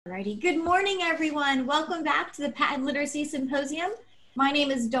Alrighty, good morning everyone. Welcome back to the Patent Literacy Symposium. My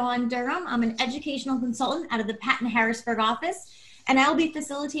name is Dawn Durham. I'm an educational consultant out of the Patent Harrisburg office, and I'll be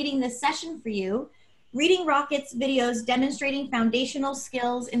facilitating this session for you, Reading Rockets videos demonstrating foundational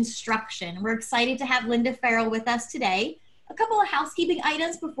skills instruction. We're excited to have Linda Farrell with us today. A couple of housekeeping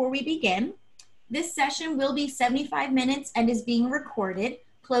items before we begin. This session will be 75 minutes and is being recorded.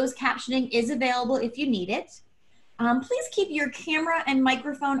 Closed captioning is available if you need it. Please keep your camera and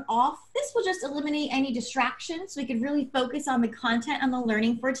microphone off. This will just eliminate any distractions so we can really focus on the content and the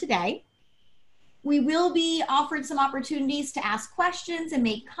learning for today. We will be offered some opportunities to ask questions and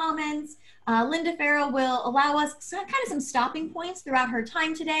make comments. Linda Farrell will allow us some stopping points throughout her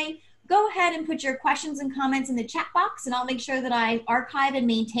time today. Go ahead and put your questions and comments in the chat box, and I'll make sure that I archive and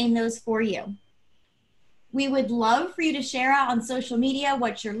maintain those for you. We would love for you to share out on social media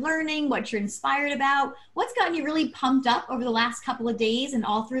what you're learning, what you're inspired about, what's gotten you really pumped up over the last couple of days and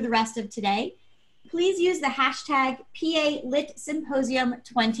all through the rest of today. Please use the hashtag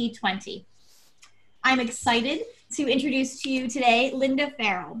PALitSymposium2020. I'm excited to introduce to you today Linda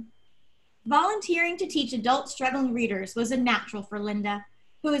Farrell. Volunteering to teach adult struggling readers was a natural for Linda,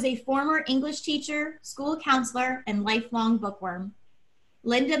 who is a former English teacher, school counselor, and lifelong bookworm.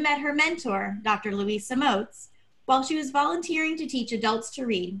 Linda met her mentor, Dr. Louisa Moats, while she was volunteering to teach adults to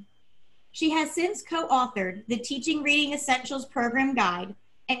read. She has since co-authored the Teaching Reading Essentials Program Guide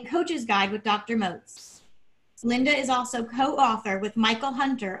and Coach's Guide with Dr. Moats. Linda is also co-author with Michael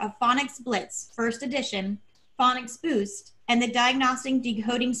Hunter of Phonics Blitz, First Edition, Phonics Boost, and the Diagnostic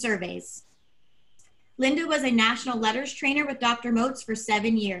Decoding Surveys. Linda was a national letters trainer with Dr. Moats for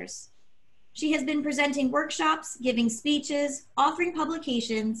 7 years. She has been presenting workshops, giving speeches, authoring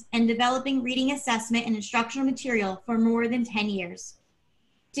publications, and developing reading assessment and instructional material for more than 10 years.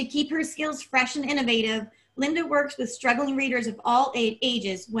 To keep her skills fresh and innovative, Linda works with struggling readers of all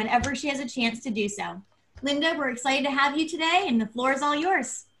ages whenever she has a chance to do so. Linda, we're excited to have you today, and the floor is all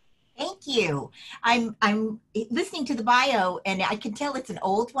yours. Thank you. I'm listening to the bio, and I can tell it's an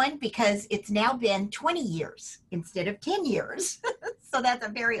old one because it's now been 20 years instead of 10 years. So that's a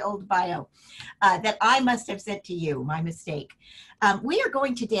very old bio that I must have sent to you, my mistake. We are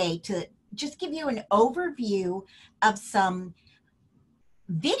going today to just give you an overview of some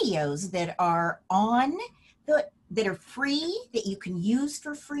videos that are that are free, that you can use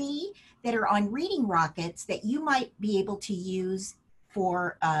for free, that are on Reading Rockets that you might be able to use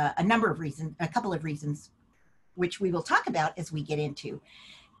for a number of reasons, a couple of reasons, which we will talk about as we get into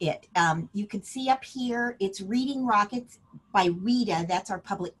it. You can see up here, it's Reading Rockets by WIDA. That's our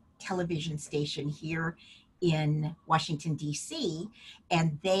public television station here in Washington, D.C.,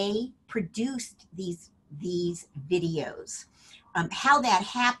 and they produced these videos. How that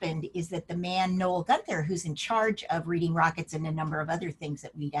happened is that the man, Noel Gunther, who's in charge of Reading Rockets and a number of other things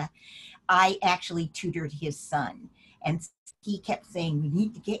at WIDA, I actually tutored his son. And he kept saying, we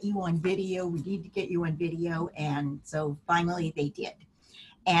need to get you on video, we need to get you on video. And so finally they did.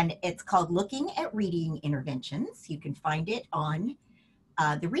 And it's called Looking at Reading Interventions. You can find it on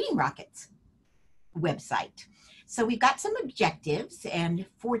the Reading Rockets website. So we've got some objectives, and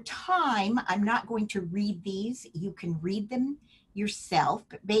for time, I'm not going to read these. You can read them yourself.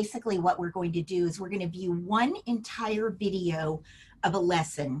 But basically what we're going to do is we're going to view one entire video of a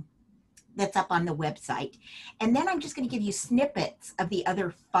lesson that's up on the website. And then I'm just going to give you snippets of the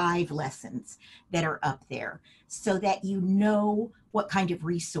other 5 lessons that are up there so that you know what kind of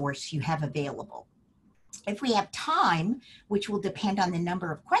resource you have available. If we have time, which will depend on the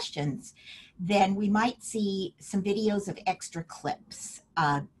number of questions, then we might see some videos of extra clips.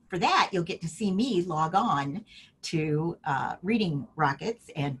 For that, you'll get to see me log on to Reading Rockets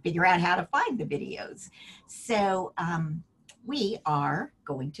and figure out how to find the videos. So we are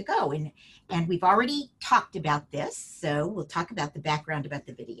going to go, and we've already talked about this, so we'll talk about the background about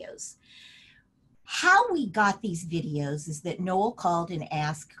the videos. How we got these videos is that Noel called and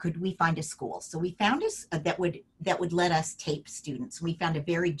asked, could we find a school? So we found that would let us tape students. We found a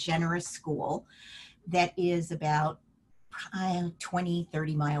very generous school that is about 20,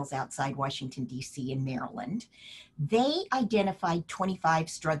 30 miles outside Washington, D.C. in Maryland. They identified 25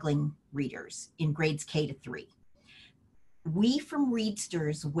 struggling readers in grades K to 3. We from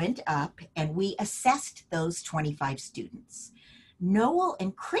Readsters went up and we assessed those 25 students. Noel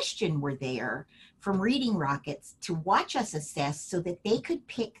and Christian were there from Reading Rockets to watch us assess so that they could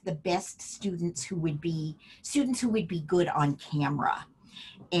pick the best students who would be good on camera.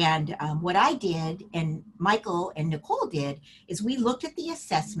 And what I did, and Michael and Nicole did, is we looked at the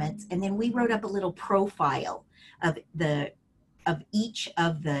assessments and then we wrote up a little profile of the of each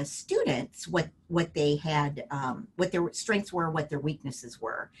of the students, what they had, what their strengths were, what their weaknesses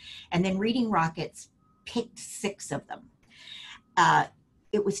were. And then Reading Rockets picked 6 of them.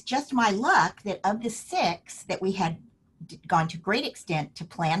 It was just my luck that of the 6 that we had gone to great extent to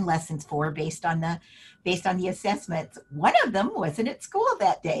plan lessons for based on the assessments, one of them wasn't at school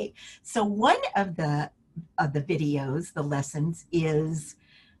that day. So one of the videos, the lessons, is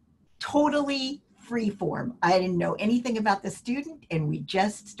totally free form. I didn't know anything about the student, and we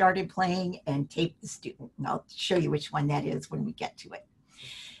just started playing and taped the student. And I'll show you which one that is when we get to it.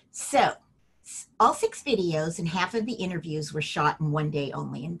 So all 6 videos and half of the interviews were shot in one day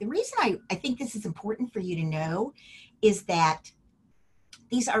only. And the reason I think this is important for you to know is that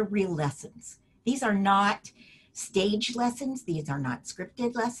these are real lessons. These are not stage lessons. These are not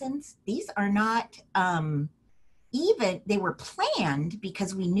scripted lessons. These are not they were planned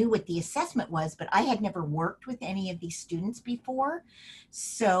because we knew what the assessment was, but I had never worked with any of these students before.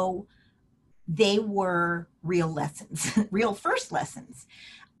 So they were real lessons, real first lessons.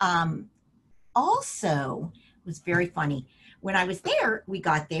 Also, it was very funny. When I was there, we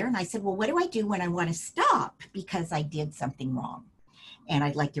got there and I said, well, what do I do when I want to stop because I did something wrong and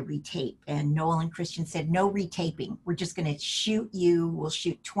I'd like to retape? And Noel and Christian said, no retaping. We're just going to shoot you. We'll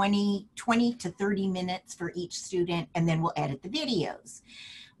shoot 20 to 30 minutes for each student, and then we'll edit the videos.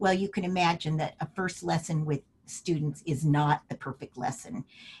 Well, you can imagine that a first lesson with students is not the perfect lesson.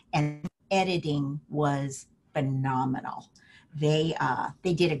 And editing was phenomenal. They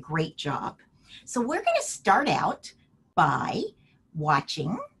did a great job. So we're going to start out by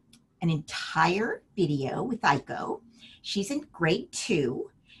watching an entire video with Aiko. She's in grade 2,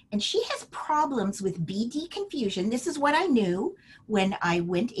 and she has problems with BD confusion. This is what I knew when I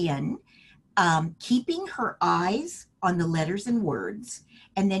went in, keeping her eyes on the letters and words,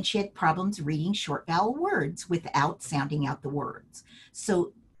 and then she had problems reading short vowel words without sounding out the words.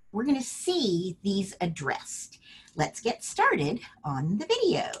 So we're going to see these addressed. Let's get started on the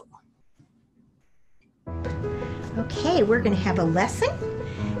video. Okay, we're going to have a lesson,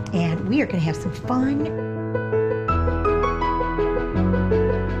 and we are going to have some fun.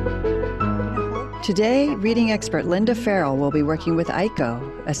 Today, reading expert Linda Farrell will be working with Aiko,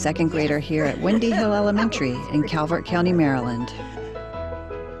 a 2nd grader here at Windy Hill Elementary in Calvert County, Maryland.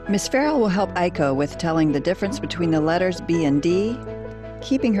 Ms. Farrell will help Aiko with telling the difference between the letters B and D,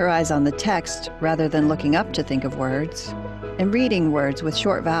 keeping her eyes on the text rather than looking up to think of words, and reading words with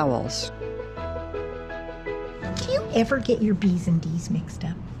short vowels. Do you ever get your B's and D's mixed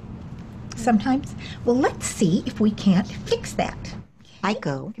up? Sometimes? Well, let's see if we can't fix that.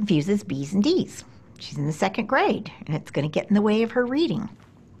 Aiko confuses B's and D's. She's in the 2nd grade, and it's going to get in the way of her reading.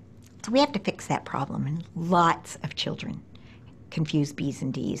 So we have to fix that problem, and lots of children confuse B's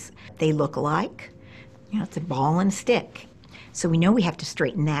and D's. They look alike. You know, it's a ball and a stick. So we know we have to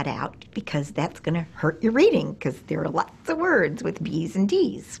straighten that out because that's going to hurt your reading because there are lots of words with B's and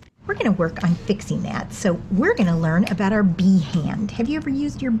D's. We're going to work on fixing that. So we're going to learn about our B hand. Have you ever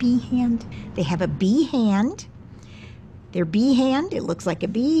used your B hand? They have a B hand. Their B hand, it looks like a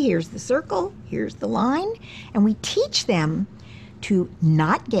B. Here's the circle, here's the line. And we teach them to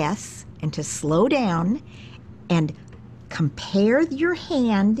not guess and to slow down and compare your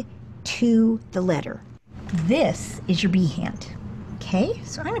hand to the letter. This is your B hand. Okay,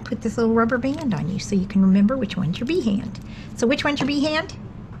 so I'm going to put this little rubber band on you so you can remember which one's your B hand. So which one's your B hand?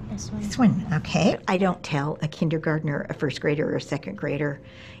 This one. This one, okay. I don't tell a kindergartner, a 1st grader, or a 2nd grader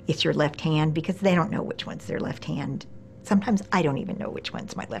it's your left hand because they don't know which one's their left hand. Sometimes I don't even know which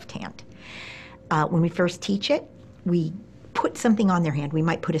one's my left hand. When we first teach it, we put something on their hand. We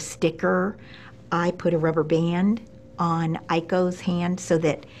might put a sticker. I put a rubber band on Aiko's hand so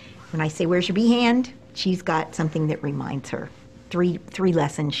that when I say, where's your B hand? She's got something that reminds her. Three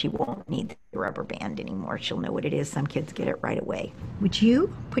lessons, she won't need the rubber band anymore. She'll know what it is. Some kids get it right away. Would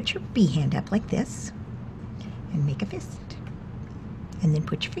you put your B hand up like this and make a fist? And then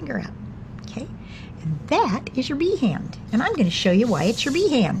put your finger out, okay? And that is your B hand. And I'm going to show you why it's your B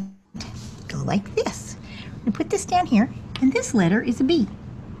hand. Go like this. I'm going to put this down here, and this letter is a B.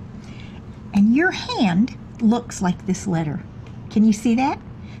 And your hand looks like this letter. Can you see that?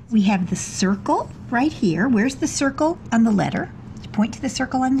 We have the circle right here. Where's the circle on the letter? Point to the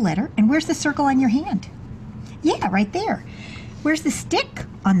circle on the letter. And where's the circle on your hand? Yeah, right there. Where's the stick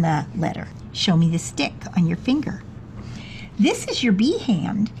on the letter? Show me the stick on your finger. This is your B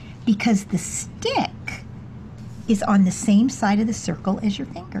hand because the stick is on the same side of the circle as your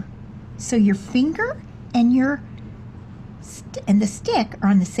finger. So your finger and the stick are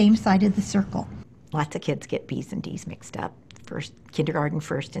on the same side of the circle. Lots of kids get B's and D's mixed up. Kindergarten,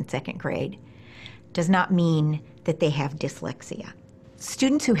 1st and 2nd grade. Does not mean that they have dyslexia.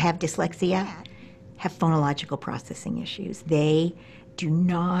 Students who have dyslexia have phonological processing issues. They do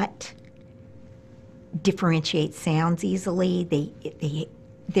not differentiate sounds easily.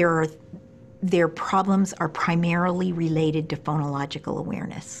 Their problems are primarily related to phonological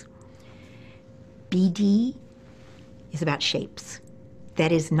awareness. BD is about shapes.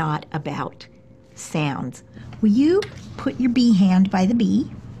 That is not about sounds. Will you put your B hand by the B?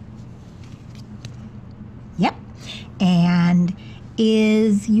 Yep. And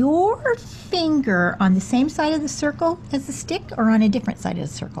is your finger on the same side of the circle as the stick or on a different side of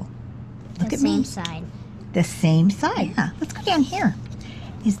the circle? Look at me. The same side. The same side. Yeah. Let's go down here.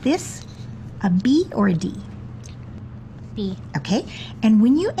 Is this a B or a D? B. Okay. And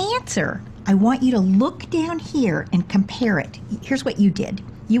when you answer, I want you to look down here and compare it. Here's what you did.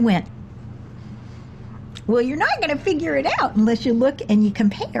 You went, well, you're not going to figure it out unless you look and you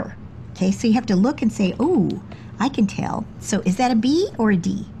compare. Okay, so you have to look and say, oh, I can tell. So is that a B or a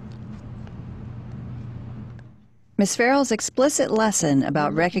D? Miss Farrell's explicit lesson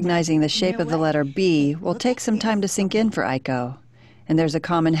about recognizing the shape of the letter B will take some time to sink in for Aiko, and there's a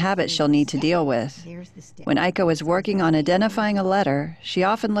common habit she'll need to deal with. When Aiko is working on identifying a letter, she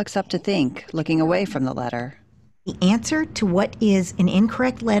often looks up to think, looking away from the letter. The answer to what is an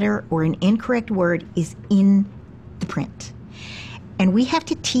incorrect letter or an incorrect word is in the print. And we have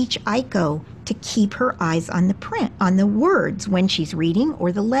to teach Aiko to keep her eyes on the print, on the words when she's reading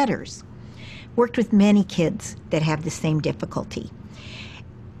or the letters. Worked with many kids that have the same difficulty.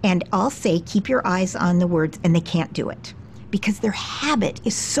 And I'll say, keep your eyes on the words, and they can't do it because their habit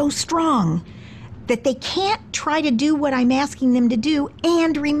is so strong that they can't try to do what I'm asking them to do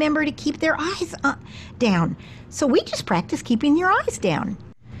and remember to keep their eyes down. So we just practice keeping your eyes down.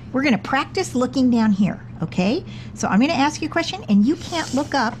 We're going to practice looking down here, okay? So I'm going to ask you a question, and you can't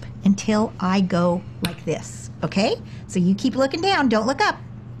look up until I go like this, okay? So you keep looking down. Don't look up.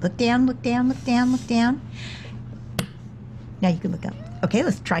 Look down, look down, look down, look down. Now you can look up. Okay,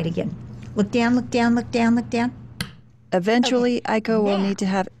 let's try it again. Look down, look down, look down, look down. Eventually, Aiko will need to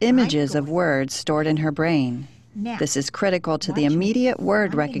have images of words stored in her brain. Now, This is critical to the immediate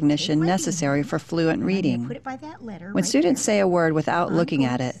word recognition necessary for fluent reading. When students say a word without looking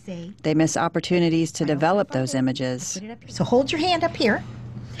at it, they miss opportunities to develop those images. So hold your hand up here.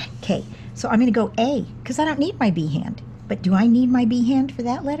 Okay, so I'm going to go A, because I don't need my B hand. But do I need my B hand for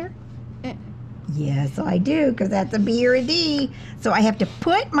that letter? Yes, I do, because that's a B or a D. So I have to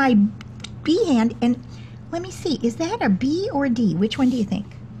put my B hand, and let me see, is that a B or a D? Which one do you think?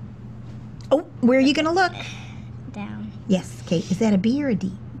 Oh, where are you going to look? Down. Yes, okay, is that a B or a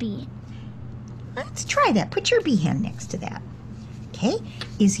D? B. Let's try that. Put your B hand next to that. Okay,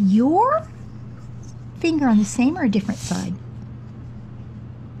 is your finger on the same or a different side?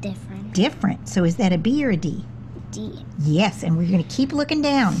 Different. Different. So is that a B or a D? D. Yes, and we're going to keep looking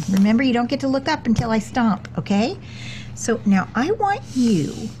down. Remember, you don't get to look up until I stomp, okay? So now I want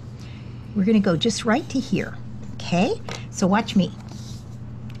you, we're going to go just right to here, okay? So watch me.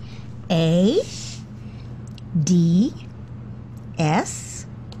 A, D, S,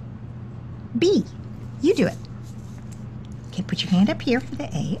 B. You do it. Okay, put your hand up here for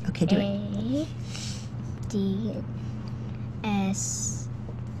the A. Okay, do it. A, D, S,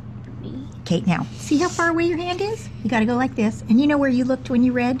 B. Okay, now, see how far away your hand is? You got to go like this. And you know where you looked when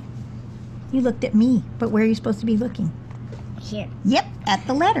you read? You looked at me, but where are you supposed to be looking? Here. Yep, at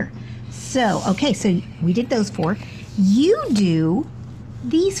the letter. So, okay, so we did those four. You do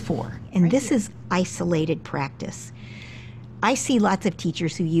these four, and this is isolated practice. I see lots of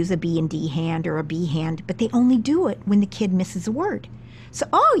teachers who use a B and D hand or a B hand, but they only do it when the kid misses a word. So,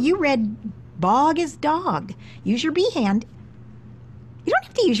 oh, you read bog is dog. Use your B hand. You don't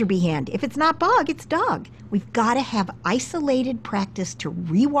have to use your B hand. If it's not bog, it's dog. We've got to have isolated practice to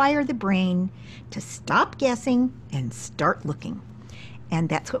rewire the brain, to stop guessing and start looking. And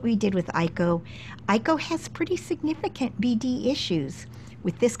that's what we did with Aiko. Aiko has pretty significant BD issues.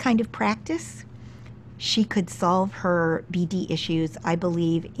 With this kind of practice, she could solve her BD issues, I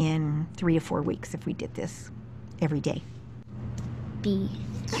believe, in 3 to 4 weeks if we did this every day. B.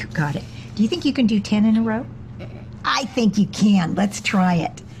 You got it. Do you think you can do 10 in a row? I think you can. Let's try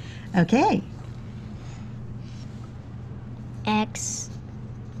it. Okay. X,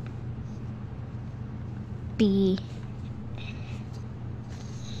 B,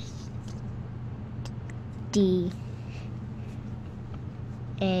 D,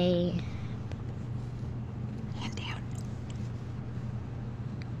 A. Hand down.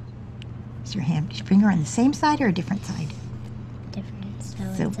 Is your finger on the same side or a different side? Different.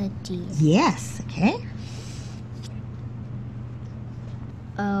 So So- it's a D. Yes. Okay.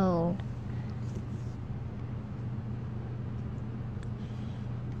 O,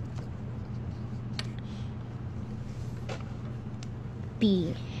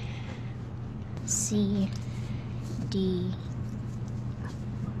 B, C, D,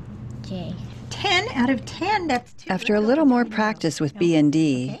 J. 10 out of 10. That's 2. After a little more practice with B and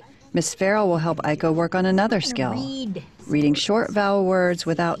D, Miss Farrell will help Aiko work on another skill, reading short vowel words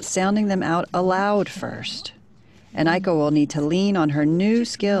without sounding them out aloud first. And Aiko will need to lean on her new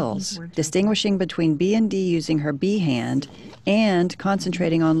skills, distinguishing between B and D using her B hand and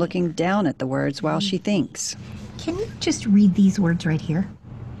concentrating on looking down at the words while she thinks. Can you just read these words right here?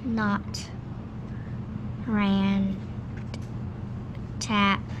 Not, ran,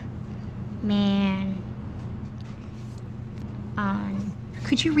 tap, man, on,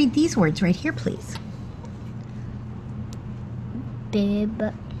 Could you read these words right here, please? bib,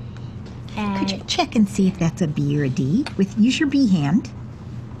 Could you ad, check and see if that's a B or a D? Use your B hand.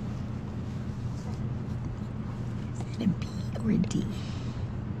 Is that a B or a D?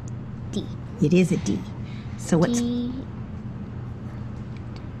 D. It is a D. So what's D,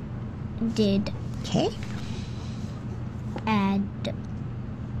 did, okay? add,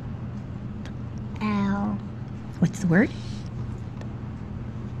 al, What's the word?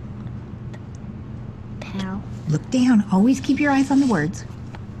 pal, Look down. Always keep your eyes on the words.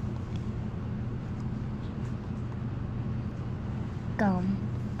 gum,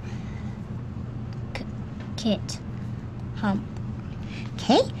 kit, hump,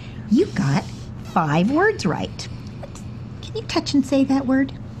 Okay? You got 5 words right. Can you touch and say that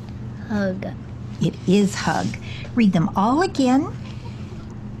word? hug, It is hug. Read them all again.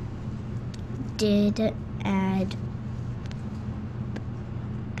 did, add,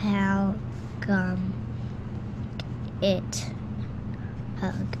 pal, gum, it,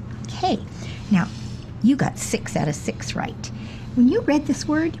 hug. Okay. Now, you got 6 out of 6 right. When you read this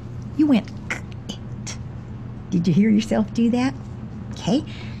word, you went it. Did you hear yourself do that? Okay.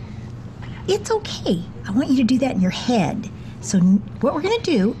 It's okay. I want you to do that in your head. So what we're going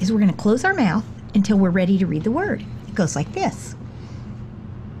to do is we're going to close our mouth until we're ready to read the word. It goes like this.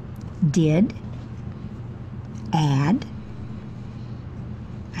 Did, add.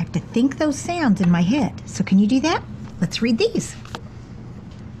 I have to think those sounds in my head. So can you do that? Let's read these.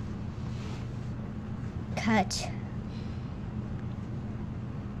 Cut,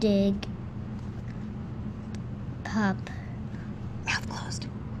 dig, pup, Mouth closed.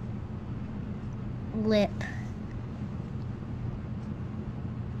 lip,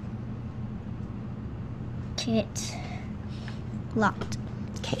 kit, locked.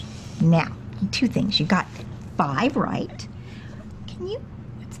 Okay, now, 2 things. You got 5 right.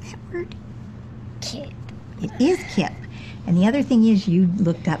 What's that word? Kit, It is kip. And the other thing is you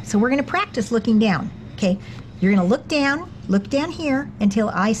looked up. So we're going to practice looking down, okay? You're going to look down here until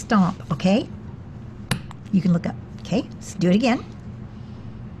I stomp, okay? You can look up, okay? Let's do it again.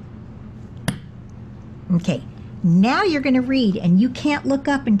 Okay, now you're going to read, and you can't look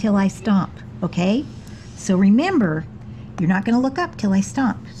up until I stomp, okay? So remember, you're not going to look up till I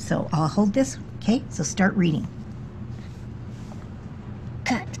stomp. So I'll hold this, okay? So start reading.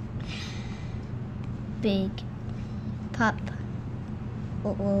 cut, big, pup,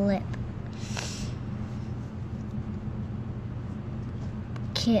 lip,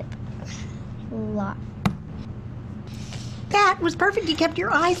 kip, lock. That was perfect. You kept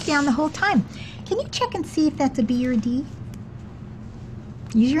your eyes down the whole time. Can you check and see if that's a B or a D?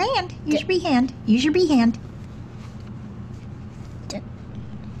 Use your hand. Use your B hand. Use your B hand. D.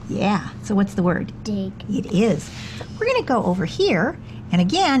 Yeah. So what's the word? Dig, It is. We're going to go over here. And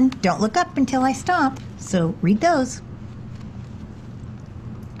again, don't look up until I stomp. So read those.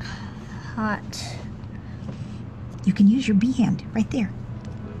 hot, You can use your B hand right there.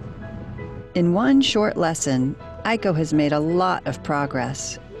 In one short lesson, Aiko has made a lot of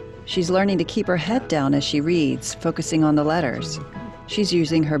progress. She's learning to keep her head down as she reads, focusing on the letters. She's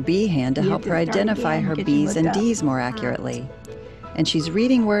using her B hand to help her identify her B's and D's more accurately. And she's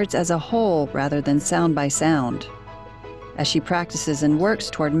reading words as a whole rather than sound by sound. As she practices and works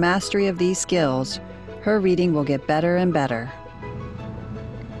toward mastery of these skills, her reading will get better and better.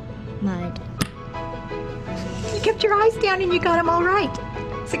 mud, You kept your eyes down and you got them all right.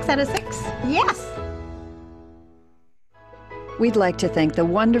 6 out of 6. Yes. We'd like to thank the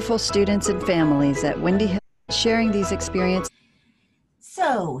wonderful students and families at Windy Hill sharing these experiences.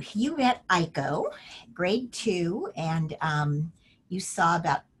 So you met Aiko, grade 2, and you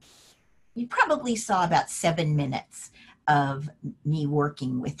probably saw about 7 minutes of me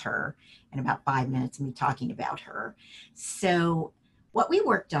working with her and about 5 minutes of me talking about her. So what we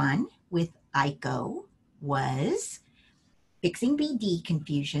worked on with Aiko was fixing BD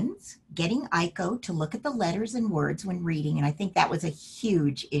confusions, getting Aiko to look at the letters and words when reading, and I think that was a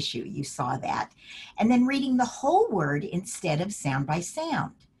huge issue. You saw that. And then reading the whole word instead of sound by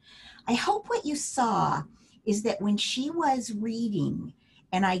sound. I hope what you saw is that when she was reading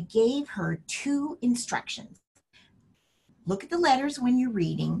and I gave her 2 instructions, look at the letters when you're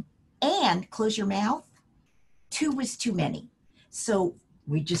reading and close your mouth, 2 was too many. So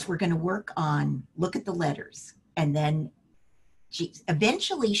we're going to work on look at the letters, and then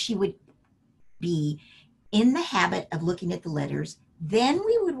eventually she would be in the habit of looking at the letters. Then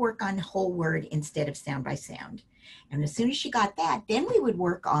we would work on whole word instead of sound by sound. And as soon as she got that, then we would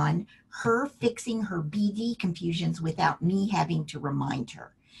work on her fixing her BD confusions without me having to remind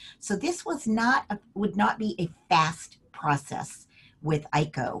her. So this would not be a fast process with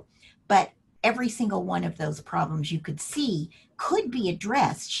Aiko, but every single one of those problems you could see could be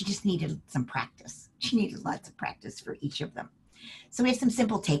addressed. She just needed some practice. She needed lots of practice for each of them. So we have some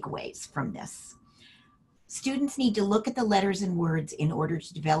simple takeaways from this. Students need to look at the letters and words in order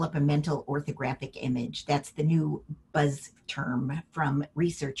to develop a mental orthographic image. That's the new buzz term from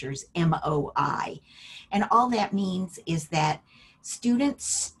researchers, MOI. And all that means is that students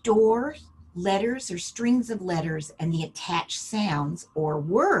store letters or strings of letters and the attached sounds or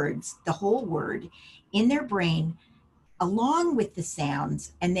words, the whole word, in their brain along with the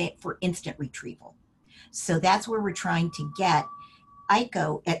sounds, and for instant retrieval. So that's where we're trying to get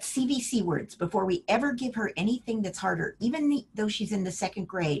Aiko at CVC words before we ever give her anything that's harder. Even though she's in the 2nd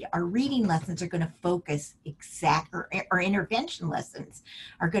grade, our reading lessons are going to focus or intervention lessons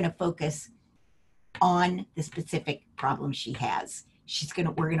are going to focus on the specific problem she has.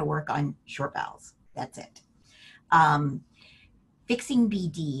 We're going to work on short vowels. That's it. Fixing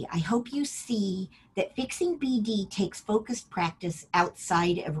BD. I hope you see that fixing BD takes focused practice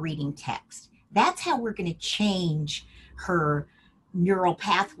outside of reading text. That's how we're going to change her neural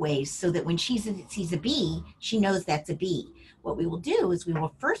pathways so that when she sees a B, she knows that's a B. What we will do is we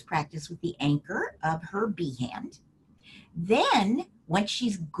will first practice with the anchor of her B hand. Then, once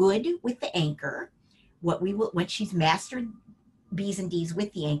she's good with the anchor, once she's mastered B's and D's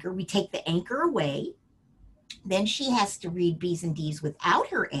with the anchor, we take the anchor away. Then she has to read B's and D's without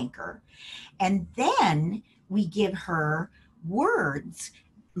her anchor. And then we give her words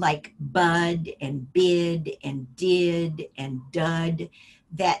like bud and bid and did and dud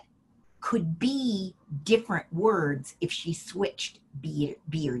that could be different words if she switched B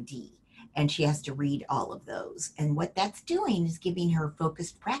or D. And she has to read all of those. And what that's doing is giving her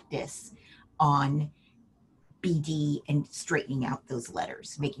focused practice on BD and straightening out those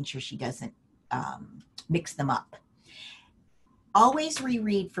letters, making sure she doesn't mix them up. Always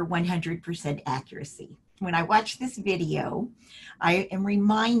reread for 100% accuracy. When I watch this video, I am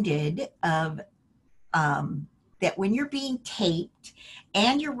reminded of that when you're being taped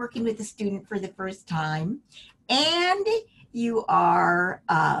and you're working with a student for the first time and you are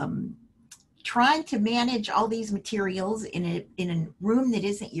trying to manage all these materials in a room that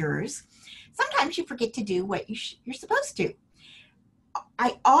isn't yours, sometimes you forget to do what you're supposed to.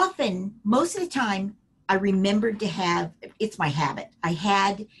 Most of the time, I remembered to have, it's my habit. I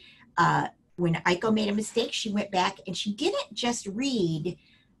had, when Aiko made a mistake, she went back and she didn't just read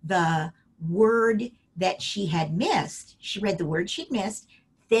the word that she had missed. She read the word she'd missed.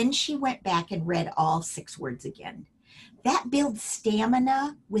 Then she went back and read all 6 words again. That builds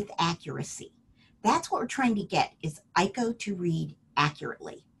stamina with accuracy. That's what we're trying to get, is Aiko to read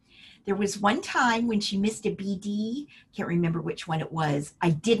accurately. There was one time when she missed a BD, can't remember which one it was.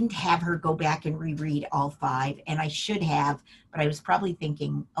 I didn't have her go back and reread all 5, and I should have, but I was probably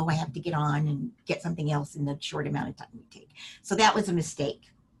thinking, oh, I have to get on and get something else in the short amount of time we take. So that was a mistake.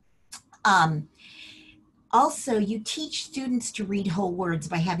 Also, you teach students to read whole words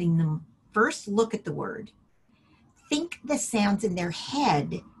by having them first look at the word, think the sounds in their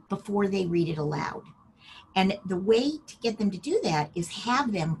head before they read it aloud. And the way to get them to do that is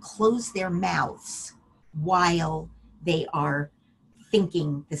have them close their mouths while they are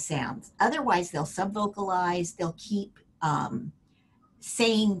thinking the sounds. Otherwise, they'll subvocalize, they'll keep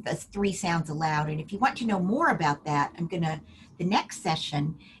saying the 3 sounds aloud. And if you want to know more about that, the next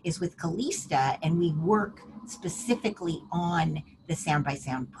session is with Calista, and we work specifically on the sound by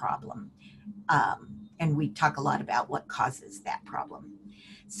sound problem. And we talk a lot about what causes that problem.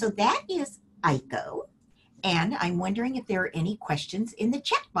 So that is Aiko. And I'm wondering if there are any questions in the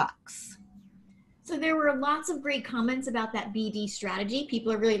chat box. So there were lots of great comments about that BD strategy.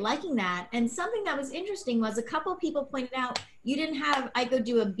 People are really liking that. And something that was interesting was a couple of people pointed out you didn't have Aiko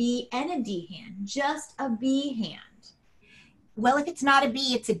do a B and a D hand, just a B hand. Well, if it's not a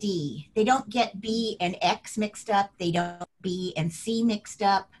B, it's a D. They don't get B and X mixed up. They don't get B and C mixed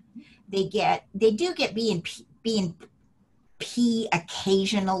up. They do get B and P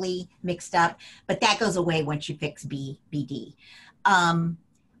occasionally mixed up, but that goes away once you fix BD.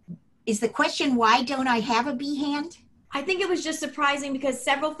 Is the question, why don't I have a B hand? I think it was just surprising because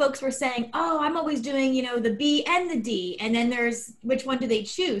several folks were saying, oh, I'm always doing, the B and the D. And then there's which one do they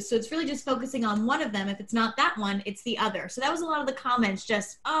choose? So it's really just focusing on one of them. If it's not that one, it's the other. So that was a lot of the comments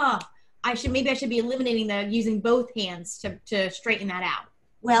just, I should be eliminating using both hands to straighten that out.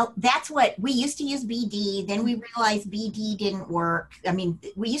 Well, that's what we used to use BD. Then we realized BD didn't work. I mean,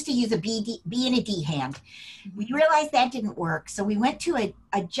 we used to use a B and a D hand. We realized that didn't work. So we went to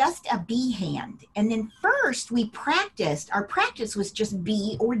just a B hand. And then first our practice was just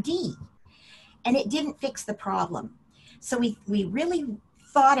B or D. And it didn't fix the problem. So we really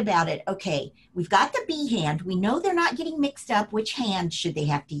thought about it. Okay, we've got the B hand. We know they're not getting mixed up. Which hand should they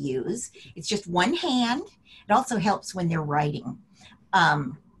have to use? It's just one hand. It also helps when they're writing.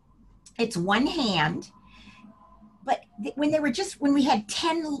 It's one hand, but when we had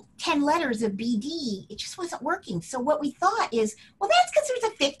 10 letters of BD, it just wasn't working. So what we thought is, well, that's because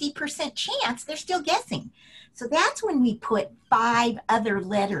there's a 50% chance they're still guessing. So that's when we put 5 other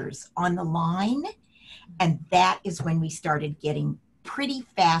letters on the line. And that is when we started getting pretty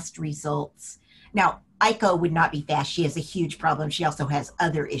fast results. Now, Aiko would not be fast. She has a huge problem. She also has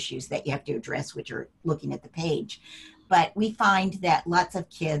other issues that you have to address, which are looking at the page. But we find that lots of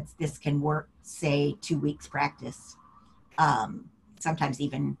kids, this can work, say, 2 weeks practice, sometimes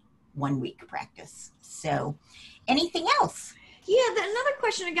even 1 week practice. So anything else? Yeah, another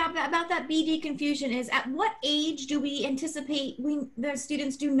question I got about that BD confusion is, at what age do we anticipate the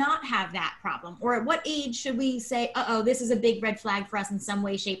students do not have that problem? Or at what age should we say, this is a big red flag for us in some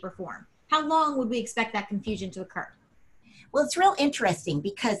way, shape, or form? How long would we expect that confusion to occur? Well, it's real interesting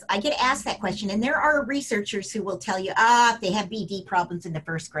because I get asked that question, and there are researchers who will tell you, if they have BD problems in the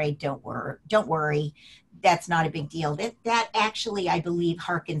first grade, don't worry. That's not a big deal. That actually, I believe,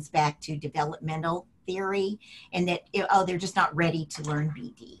 harkens back to developmental theory, and that, they're just not ready to learn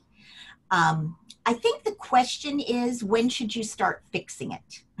BD. I think the question is, when should you start fixing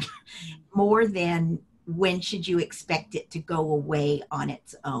it? More than when should you expect it to go away on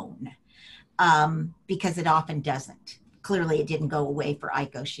its own? Because it often doesn't. Clearly, it didn't go away for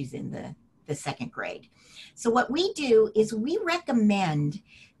Aiko. She's in the second grade. So what we do is we recommend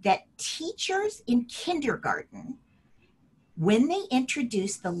that teachers in kindergarten, when they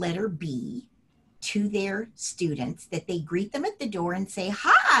introduce the letter B to their students, that they greet them at the door and say,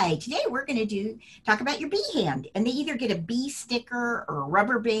 hi, today we're going to talk about your B hand. And they either get a B sticker or a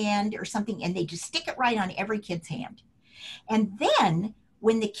rubber band or something, and they just stick it right on every kid's hand. And then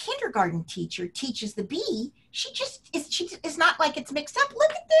when the kindergarten teacher teaches the B, she is not like it's mixed up.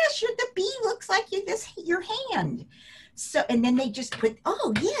 Look at this, the B looks like your hand. So, and then they just put,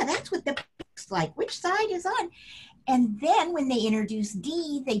 oh yeah, that's what the B looks like. Which side is on? And then when they introduce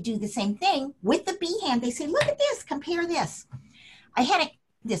D, they do the same thing with the B hand. They say, look at this, compare this. I had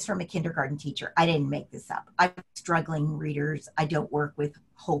this from a kindergarten teacher. I didn't make this up. I'm struggling readers. I don't work with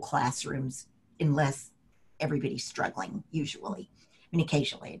whole classrooms unless everybody's struggling, usually. I mean,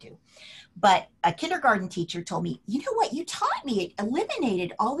 occasionally I do. But a kindergarten teacher told me, you know what, you taught me, it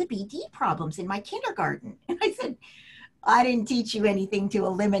eliminated all the BD problems in my kindergarten. And I said, I didn't teach you anything to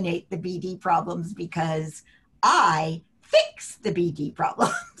eliminate the BD problems, because I fix the BD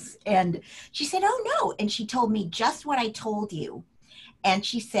problems. And she said, oh no. And she told me just what I told you. And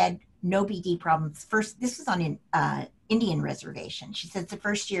she said, no BD problems. First, this was on an Indian reservation. She said it's the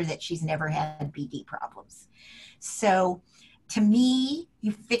first year that she's never had BD problems. So to me,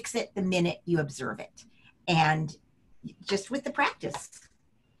 you fix it the minute you observe it, and just with the practice.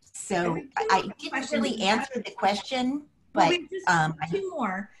 So I didn't really answer the question, but two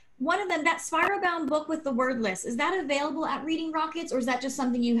more. One of them, that spiral bound book with the word list, is that available at Reading Rockets, or is that just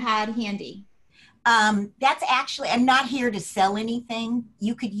something you had handy? That's actually, I'm not here to sell anything.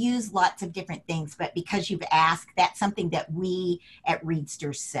 You could use lots of different things, but because you've asked, that's something that we at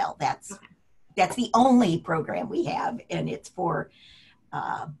Readsters sell. That's the only program we have, and it's for,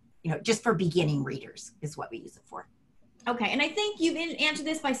 just for beginning readers is what we use it for. Okay, and I think you've answered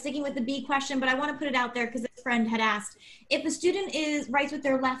this by sticking with the B question, but I want to put it out there because this friend had asked, if a student writes with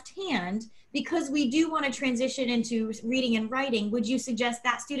their left hand, because we do want to transition into reading and writing, would you suggest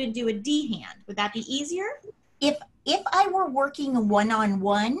that student do a D hand? Would that be easier? If I were working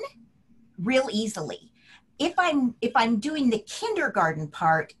one-on-one, real easily. If I'm doing the kindergarten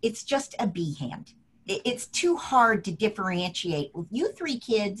part, it's just a B hand. It's too hard to differentiate. Well, you 3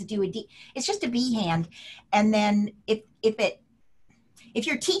 kids do a D, it's just a B hand. And then if it If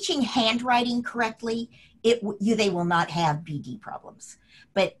you're teaching handwriting correctly, they will not have BD problems.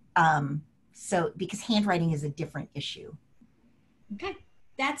 But so because handwriting is a different issue. Okay,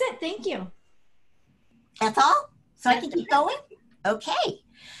 that's it. Thank you. That's all? So I can keep going? Okay.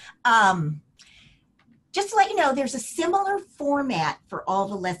 Just to let you know, there's a similar format for all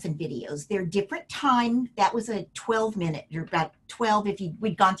the lesson videos. They're different time. That was a 12-minute, or about 12. If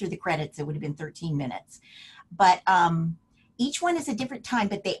we'd gone through the credits, it would have been 13 minutes. But each one is a different time,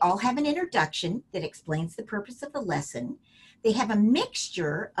 but they all have an introduction that explains the purpose of the lesson. They have a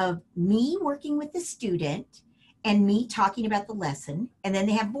mixture of me working with the student and me talking about the lesson. And then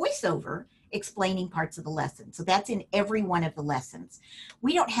they have voiceover explaining parts of the lesson. So that's in every one of the lessons.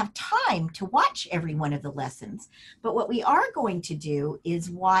 We don't have time to watch every one of the lessons, but what we are going to do is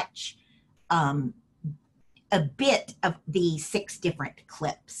watch a bit of the 6 different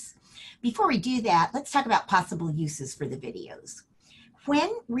clips. Before we do that, let's talk about possible uses for the videos. When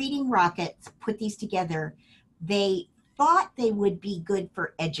Reading Rockets put these together, they thought they would be good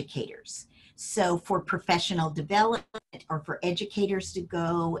for educators. So for professional development or for educators to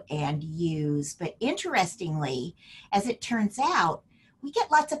go and use. But interestingly, as it turns out, we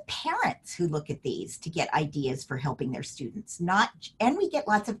get lots of parents who look at these to get ideas for helping their students, and we get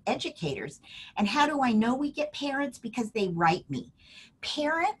lots of educators. And how do I know we get parents? Because they write me.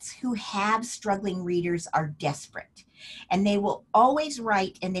 Parents who have struggling readers are desperate. And they will always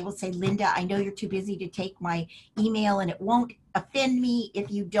write and they will say, Linda, I know you're too busy to take my email and it won't offend me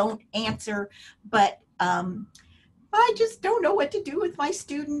if you don't answer, but I just don't know what to do with my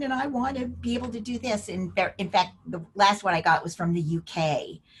student and I want to be able to do this. And in fact, the last one I got was from the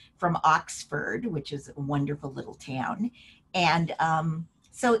UK, from Oxford, which is a wonderful little town. And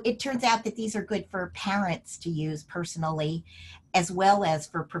so it turns out that these are good for parents to use personally, as well as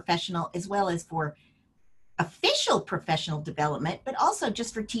for professional, as well as for official professional development, but also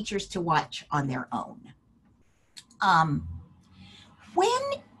just for teachers to watch on their own.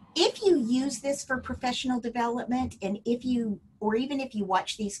 If you use this for professional development, and even if you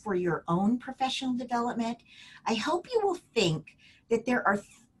watch these for your own professional development, I hope you will think that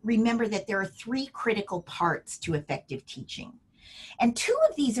remember that there are 3 critical parts to effective teaching. And 2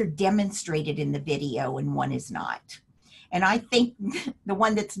 of these are demonstrated in the video and 1 is not. And I think the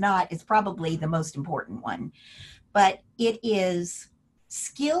one that's not is probably the most important one. But it is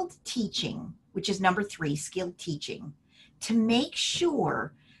skilled teaching, which is number 3, skilled teaching, to make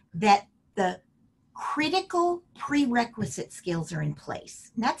sure that the critical prerequisite skills are in place.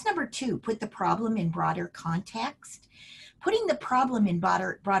 And that's number 2, put the problem in broader context. Putting the problem in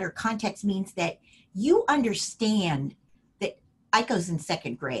broader context means that you understand that Aiko's in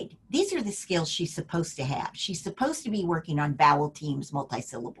 2nd grade. These are the skills she's supposed to have. She's supposed to be working on vowel teams,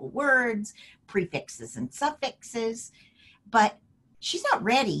 multisyllable words, prefixes and suffixes, but she's not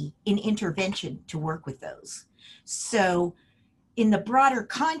ready in intervention to work with those. So in the broader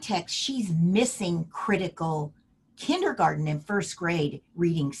context, she's missing critical kindergarten and 1st grade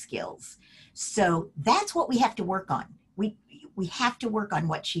reading skills. So that's what we have to work on. We have to work on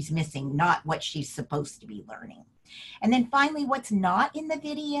what she's missing, not what she's supposed to be learning. And then finally, what's not in the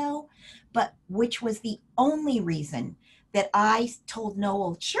video, but which was the only reason that I told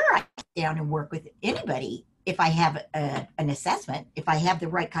Noel, sure, I can sit down and work with anybody if I have an assessment, if I have the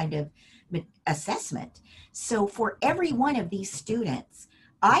right kind of assessment. So for every one of these students,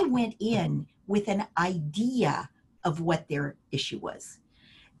 I went in with an idea of what their issue was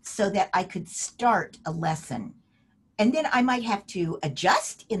so that I could start a lesson. And then I might have to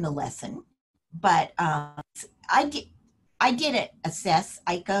adjust in the lesson, but I didn't assess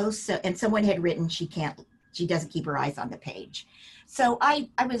Aiko, and someone had written she doesn't keep her eyes on the page. So I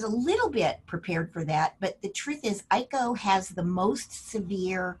was a little bit prepared for that, but the truth is Aiko has the most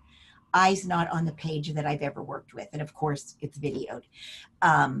severe eyes not on the page that I've ever worked with. And of course it's videoed.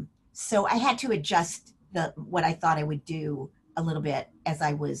 So I had to adjust what I thought I would do a little bit as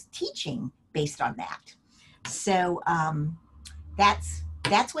I was teaching based on that. So that's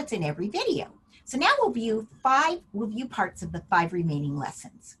what's in every video. So now we'll view parts of the 5 remaining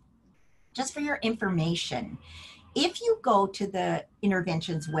lessons. Just for your information, if you go to the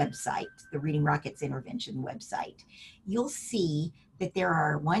interventions website, the Reading Rockets intervention website, you'll see that there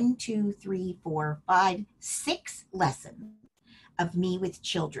are 1, 2, 3, 4, 5, 6 lessons of me with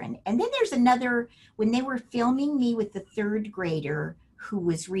children. And then there's another, when they were filming me with the 3rd grader who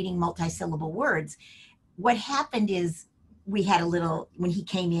was reading multisyllable words, what happened is we had a little, when he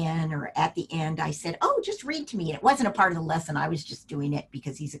came in or at the end, I said, oh, just read to me. And it wasn't a part of the lesson. I was just doing it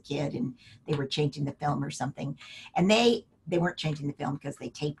because he's a kid and they were changing the film or something. And they weren't changing the film because they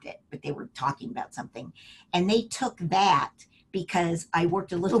taped it, but they were talking about something. And they took that because I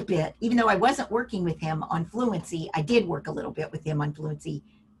worked a little bit, even though I wasn't working with him on fluency, I did work a little bit with him on fluency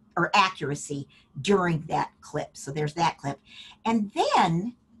or accuracy during that clip. So there's that clip. And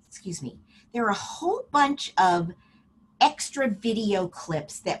then, excuse me, there are a whole bunch of extra video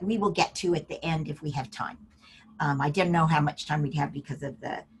clips that we will get to at the end if we have time. I didn't know how much time we'd have because of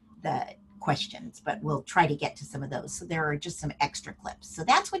the questions, but we'll try to get to some of those. So there are just some extra clips. So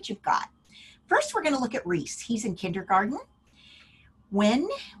that's what you've got. First, we're going to look at Reese. He's in kindergarten. When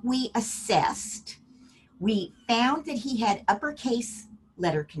we assessed, we found that he had uppercase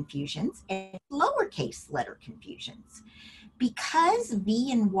letter confusions and lowercase letter confusions. Because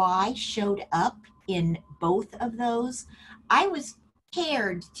V and Y showed up in both of those, I was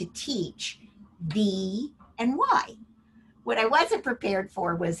prepared to teach V and Y. What I wasn't prepared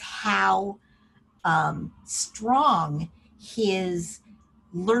for was how strong his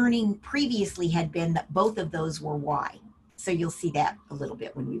learning previously had been, that both of those were Y. So you'll see that a little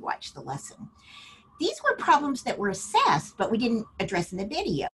bit when we watch the lesson. These were problems that were assessed, but we didn't address in the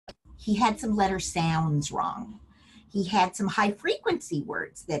video. He had some letter sounds wrong. He had some high frequency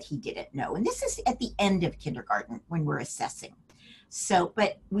words that he didn't know. And this is at the end of kindergarten when we're assessing. So,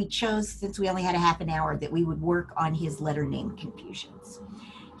 but we chose, since we only had a half an hour, that we would work on his letter name confusions.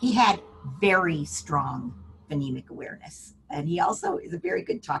 He had very strong phonemic awareness, and he also is a very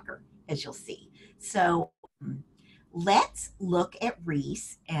good talker, as you'll see. So let's look at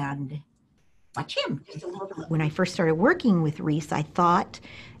Reese and watch him. When I first started working with Reese, I thought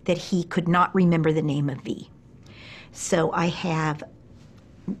that he could not remember the name of V. So I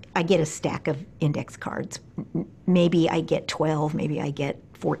get a stack of index cards. Maybe I get 12, maybe I get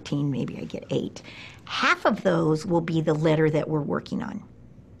 14, maybe I get 8. Half of those will be the letter that we're working on,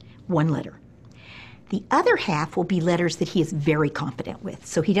 one letter. The other half will be letters that he is very confident with,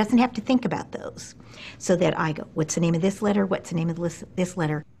 so he doesn't have to think about those. So that I go, what's the name of this letter? What's the name of this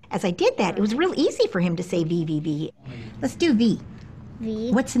letter? As I did that, it was real easy for him to say V, V, V. Let's do V.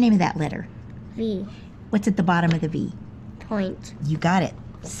 V. What's the name of that letter? V. What's at the bottom of the V? Point. You got it.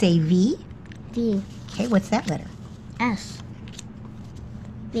 Say V. V. Okay, what's that letter? S.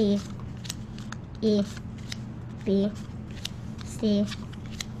 V. E. V. C.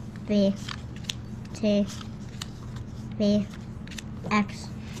 V. T. V. X.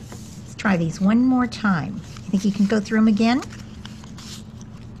 Let's try these one more time. You think you can go through them again?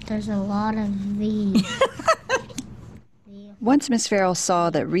 There's a lot of V's. Once Miss Farrell saw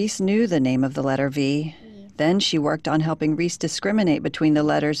that Reese knew the name of the letter V, then she worked on helping Reese discriminate between the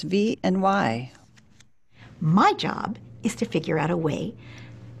letters V and Y. My job is to figure out a way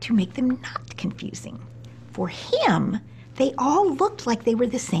to make them not confusing. For him, they all looked like they were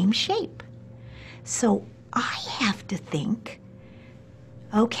the same shape. So I have to think,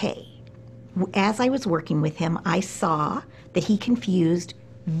 okay, as I was working with him, I saw that he confused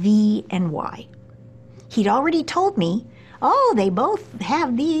V and Y. He'd already told me, oh, they both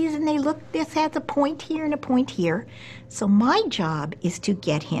have these and they look, this has a point here and a point here. So my job is to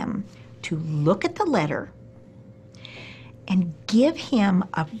get him to look at the letter and give him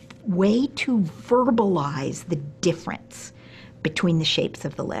a way to verbalize the difference between the shapes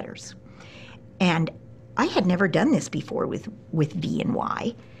of the letters. And I had never done this before with V and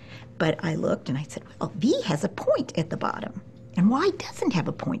Y, but I looked and I said, well, V has a point at the bottom. And Y doesn't have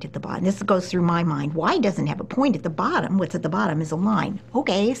a point at the bottom. This goes through my mind. Y doesn't have a point at the bottom. What's at the bottom is a line.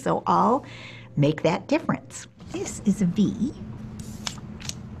 Okay, so I'll make that difference. This is a V.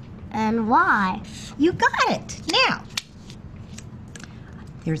 And Y. You got it. Now,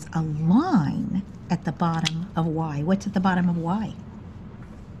 there's a line at the bottom of Y. What's at the bottom of Y?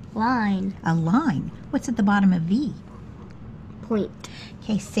 Line. A line. What's at the bottom of V? Point.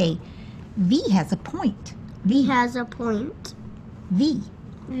 Okay, say V has a point. V has a point. V.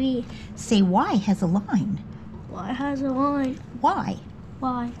 V. Say Y has a line. Y has a line. Y.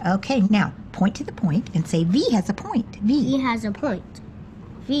 Y. Okay, now point to the point and say V has a point. V. V has a point.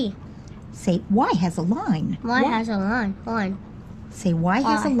 V. Say Y has a line. Y has a line. Line. Say Y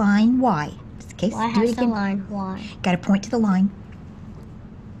has a Y. line. Y. Okay, Y do it has a again. line. Y. Got to point to the line.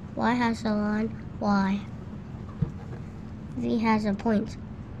 Y has a line. Y. V has a point.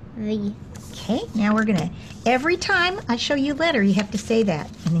 V. Okay, now we're gonna, every time I show you a letter, you have to say that.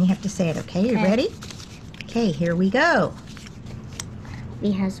 And then you have to say it, okay? You Okay. ready? Okay, here we go.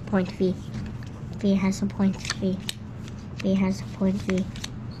 V has a point. V. V has a point. V. V has a point. V.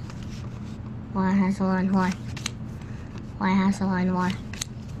 Y has a line. Y. Y has a line. Y.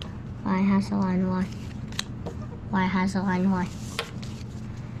 Y has a line. Y. Y has a line. Y.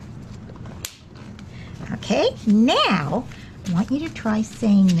 Okay, now I want you to try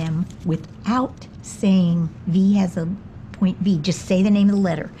saying them without saying V has a point V. Just say the name of the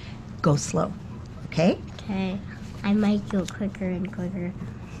letter. Go slow. Okay? Okay. I might go quicker and quicker.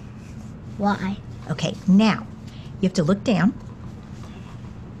 Y. Okay, now you have to look down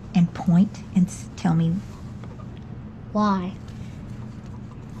and point and tell me, Y.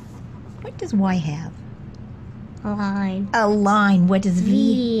 what does Y have? A line. A line. What does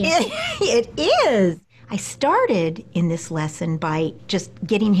V. It is. I started in this lesson by just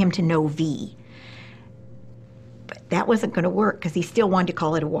getting him to know V. But that wasn't going to work because he still wanted to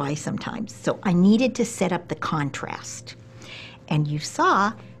call it a Y sometimes. So I needed to set up the contrast. And you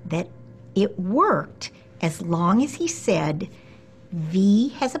saw that it worked as long as he said V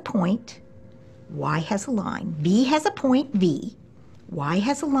has a point, Y has a line. V has a point V, Y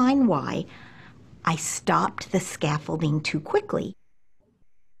has a line Y. I stopped the scaffolding too quickly.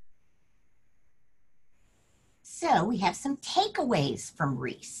 So we have some takeaways from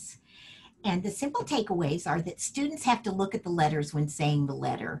Reese. And the simple takeaways are that students have to look at the letters when saying the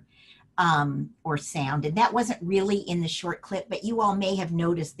letter or sound. And that wasn't really in the short clip, but you all may have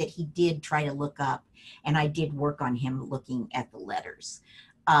noticed that he did try to look up, and I did work on him looking at the letters.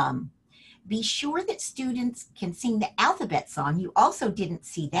 Be sure that students can sing the alphabet song. You also didn't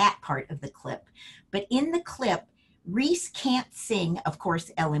see that part of the clip, but in the clip, Reese can't sing, of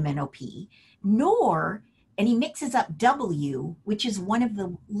course, LMNOP, nor, and he mixes up W, which is one of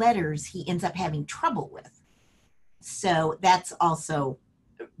the letters he ends up having trouble with. So that's also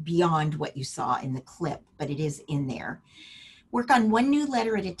beyond what you saw in the clip, but it is in there. Work on one new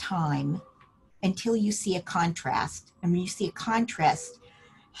letter at a time until you see a contrast. And when you see a contrast,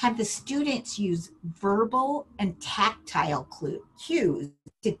 have the students use verbal and tactile cues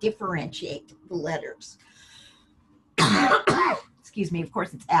to differentiate the letters. Excuse me, of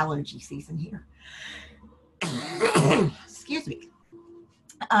course it's allergy season here. Excuse me.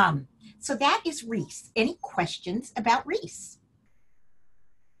 So that is Reese. Any questions about Reese?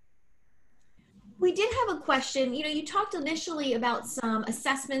 We did have a question. You know, you talked initially about some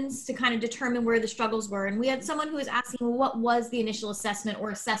assessments to kind of determine where the struggles were. And we had someone who was asking, well, what was the initial assessment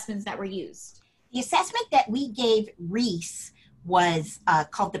or assessments that were used? The assessment that we gave Reese was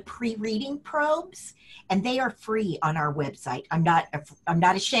called the pre-reading probes, and they are free on our website. I'm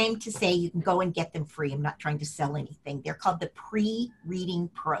not ashamed to say you can go and get them free. I'm not trying to sell anything. They're called the pre-reading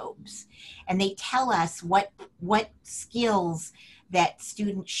probes, and they tell us what skills that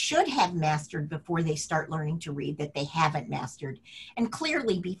students should have mastered before they start learning to read that they haven't mastered. And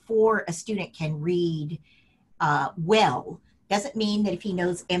clearly, before a student can read well, doesn't mean that if he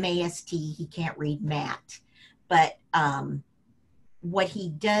knows MAST, he can't read MAT. But what he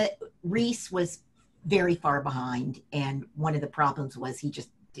did, Reese was very far behind, and one of the problems was he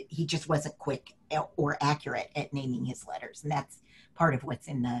just wasn't quick or accurate at naming his letters, and that's part of what's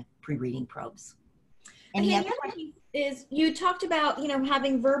in the pre-reading probes. Any other questions? Is you talked about, you know,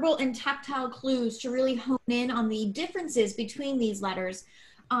 having verbal and tactile clues to really hone in on the differences between these letters.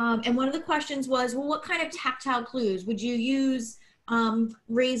 And one of the questions was, well, what kind of tactile clues? Would you use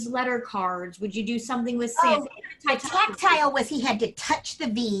raised letter cards? Would you do something with sand? The tactile was he had to touch the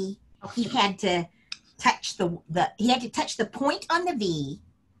V. He had to touch he had to touch the point on the V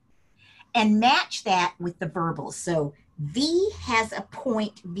and match that with the verbal. So V has a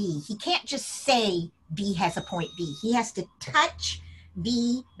point V. He can't just say V has a point V. He has to touch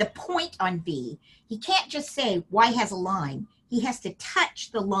V, the point on V. He can't just say Y has a line. He has to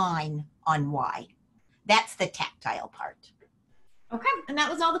touch the line on Y. That's the tactile part. Okay, and that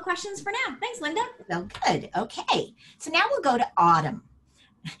was all the questions for now. Thanks, Linda. Well, good. Okay, so now we'll go to Autumn.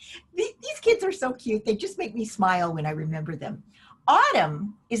 These kids are so cute. They just make me smile when I remember them.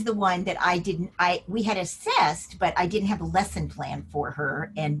 Autumn is the one that we had assessed, but I didn't have a lesson plan for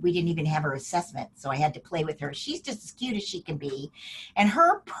her, and we didn't even have her assessment, so I had to play with her. She's just as cute as she can be, and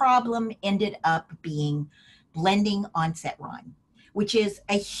her problem ended up being blending onset rhyme, which is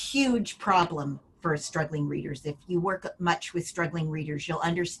a huge problem for struggling readers. If you work much with struggling readers, you'll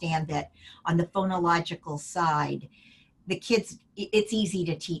understand that on the phonological side, the kids, it's easy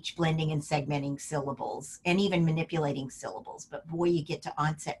to teach blending and segmenting syllables and even manipulating syllables, but boy, you get to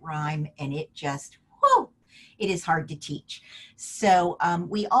onset rhyme and it just, whoo, it is hard to teach. So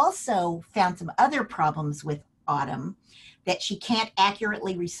we also found some other problems with Autumn, that she can't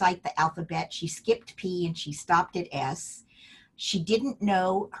accurately recite the alphabet. She skipped P and she stopped at S. She didn't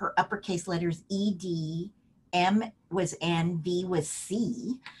know her uppercase letters E, D, M was N, V was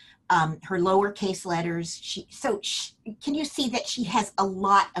C. Her lowercase letters, can you see that she has a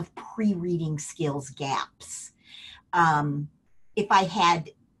lot of pre-reading skills gaps? If I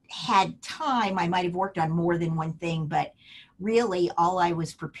had time, I might have worked on more than one thing, but really all I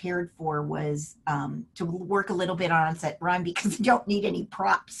was prepared for was to work a little bit on onset rhyme because I don't need any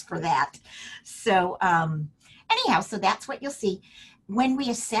props for that. So anyhow, so that's what you'll see. When we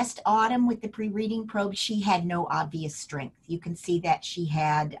assessed Autumn with the pre-reading probe, she had no obvious strength. You can see that she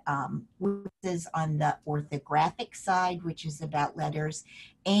had weaknesses on the orthographic side, which is about letters,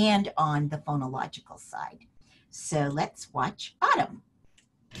 and on the phonological side. So let's watch Autumn.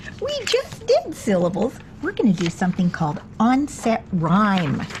 We just did syllables. We're going to do something called onset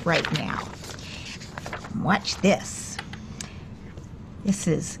rhyme right now. Watch this. This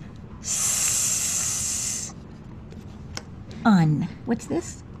is un. What's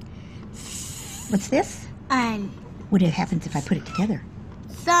this? What's this? Un. What happens if I put it together?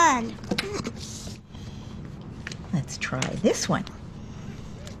 Sun. Let's try this one.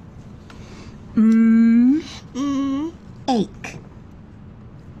 Ache.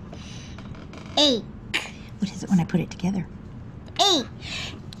 Ache. What is it when I put it together? Ache.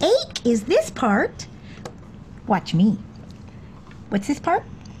 Ache is this part. Watch me. What's this part?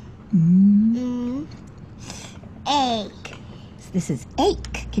 Ache. So this is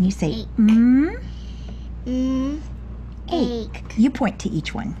ache. Can you say ache? You point to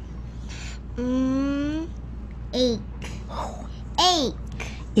each one. Ache. Ache.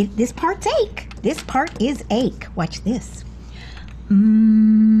 This part's ache. This part is ache. Watch this.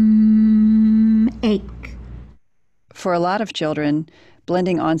 Ache. For a lot of children,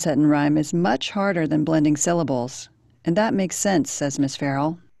 blending onset and rhyme is much harder than blending syllables. And that makes sense, says Miss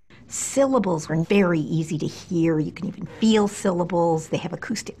Farrell. Syllables are very easy to hear. You can even feel syllables. They have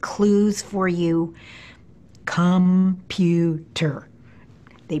acoustic clues for you. Computer.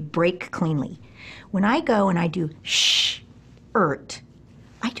 They break cleanly. When I go and I do sh-ert,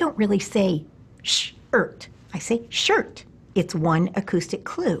 I don't really say sh-ert. I say shirt. It's one acoustic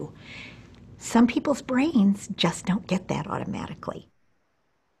clue. Some people's brains just don't get that automatically.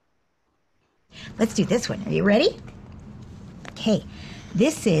 Let's do this one. Are you ready? Okay,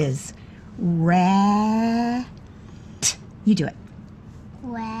 this is rat. You do it.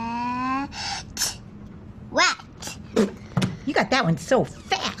 Rat. Rat. You got that one so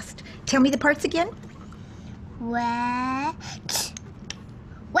fast. Tell me the parts again. Rat.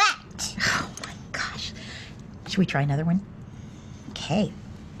 Rat. Oh my gosh. Should we try another one? Okay.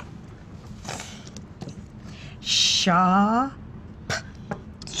 Strawberry.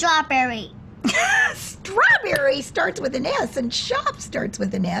 Strawberry starts with an S and shop starts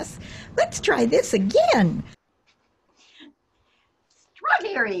with an S. Let's try this again.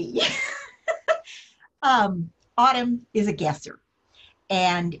 Strawberry. Autumn is a guesser.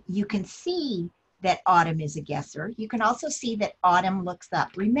 And you can see that Autumn is a guesser. You can also see that Autumn looks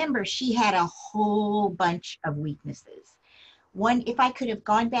up. Remember, she had a whole bunch of weaknesses. One, if I could have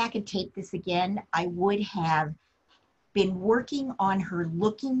gone back and taped this again, I would have been working on her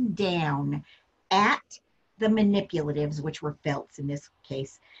looking down at the manipulatives, which were felts in this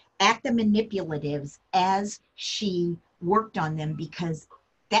case, at the manipulatives as she worked on them, because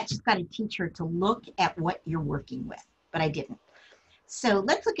that's just got to teach her to look at what you're working with, but I didn't. So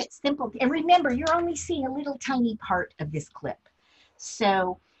let's look at simple, and remember, you're only seeing a little tiny part of this clip.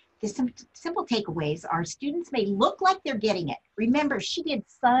 So the simple takeaways are students may look like they're getting it. Remember, she did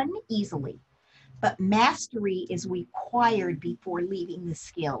sun easily, but mastery is required before leaving the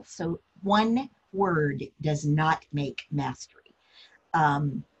skill. So one word does not make mastery.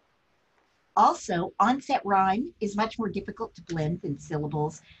 Also, onset rhyme is much more difficult to blend than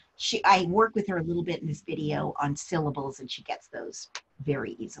syllables. I work with her a little bit in this video on syllables, and she gets those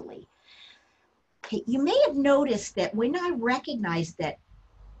very easily. Okay, you may have noticed that when I recognized that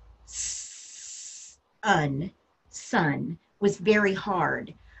sun was very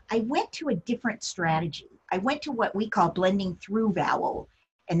hard, I went to a different strategy. I went to what we call blending through vowel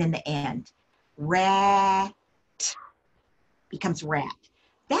and then the end. Rat becomes rat.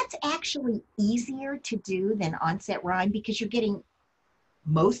 That's actually easier to do than onset rhyme because you're getting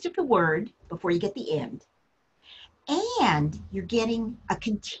most of the word before you get the end. And you're getting a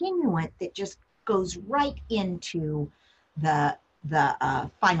continuant that just goes right into the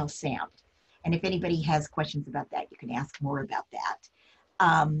final sound. And if anybody has questions about that, you can ask more about that.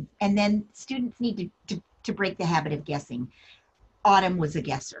 And then students need to break the habit of guessing. Autumn was a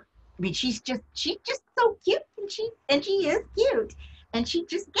guesser. I mean, she's just so cute, and she is cute, and she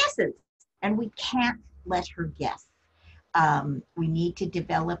just guesses, and we can't let her guess. We need to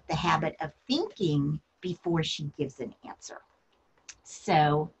develop the habit of thinking before she gives an answer.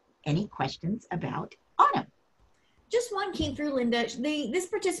 So, any questions about Autumn? Just one came through, Linda. This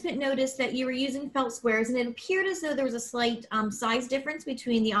participant noticed that you were using felt squares, and it appeared as though there was a slight size difference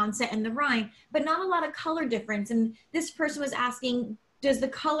between the onset and the rhyme, but not a lot of color difference. And this person was asking, does the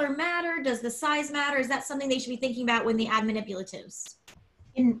color matter? Does the size matter? Is that something they should be thinking about when they add manipulatives?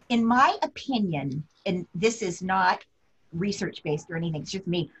 In my opinion, and this is not research-based or anything, it's just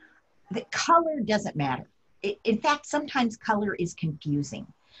me, the color doesn't matter. In fact, sometimes color is confusing,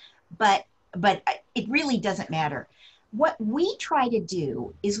 but it really doesn't matter. What we try to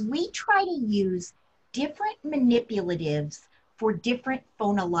do is we try to use different manipulatives for different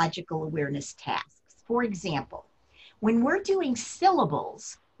phonological awareness tasks. For example, when we're doing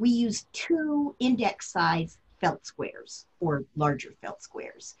syllables, we use 2 index size felt squares or larger felt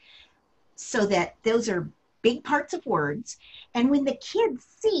squares, so that those are big parts of words. And when the kids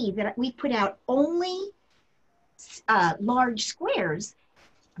see that we put out only large squares,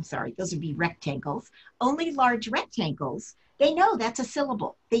 I'm sorry, those would be rectangles, only large rectangles, they know that's a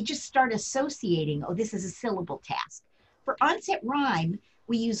syllable. They just start associating, oh, this is a syllable task. For onset rhyme,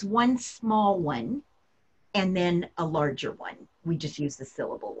 we use 1 small one and then a larger one. We just use the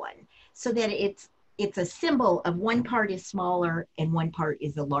syllable one, so that it's a symbol of one part is smaller and one part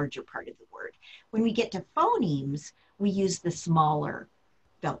is a larger part of the word. When we get to phonemes, we use the smaller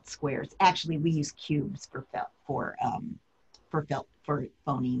felt squares. Actually, we use cubes for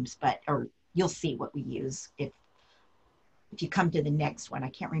phonemes, or you'll see what we use if you come to the next one. I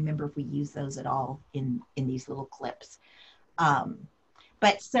can't remember if we use those at all in these little clips.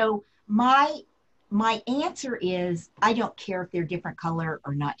 But so my answer is, I don't care if they're different color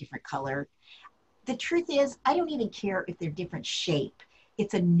or not different color. The truth is, I don't even care if they're different shape.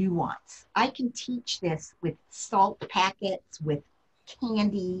 It's a nuance. I can teach this with salt packets, with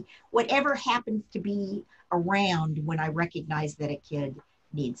candy, whatever happens to be around when I recognize that a kid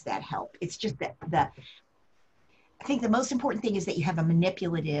needs that help. It's just that I think the most important thing is that you have a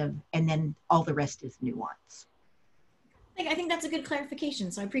manipulative, and then all the rest is nuance. I think that's a good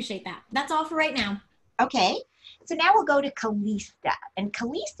clarification, so I appreciate that. That's all for right now. Okay, so now we'll go to Calista. And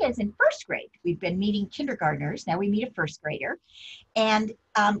Calista is in 1st grade. We've been meeting kindergartners. Now we meet a 1st grader. And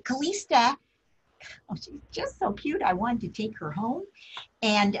Calista, oh, she's just so cute. I wanted to take her home.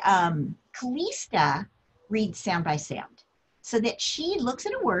 And Calista reads sound by sound, so that she looks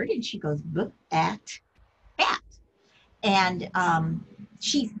at a word and she goes, book at bat. And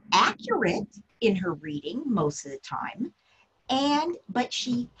she's accurate in her reading most of the time. But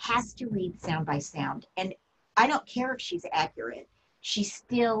she has to read sound by sound. And I don't care if she's accurate. She's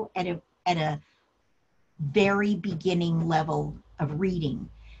still at a very beginning level of reading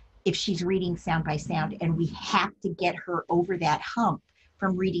if she's reading sound by sound. And we have to get her over that hump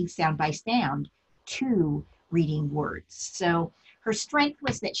from reading sound by sound to reading words. So her strength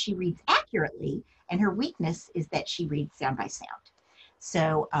was that she reads accurately, and her weakness is that she reads sound by sound.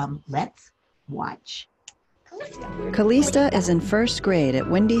 So let's watch Calista is in 1st grade at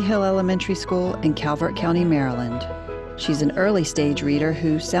Windy Hill Elementary School in Calvert County, Maryland. She's an early stage reader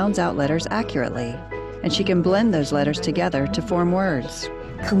who sounds out letters accurately, and she can blend those letters together to form words.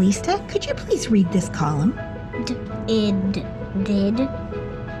 Calista, could you please read this column? Did,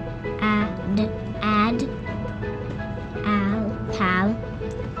 add, pal,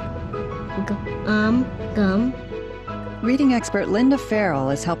 gum. Reading expert Linda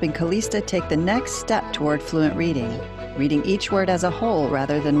Farrell is helping Calista take the next step toward fluent reading, reading each word as a whole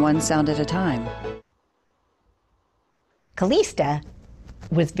rather than one sound at a time. Calista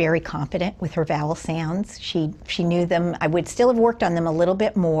was very confident with her vowel sounds. She knew them. I would still have worked on them a little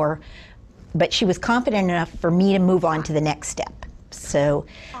bit more, but she was confident enough for me to move on to the next step. So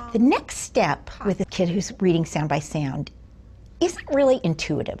the next step with a kid who's reading sound by sound isn't really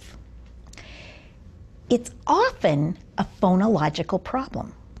intuitive. It's often a phonological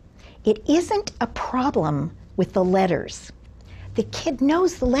problem. It isn't a problem with the letters. The kid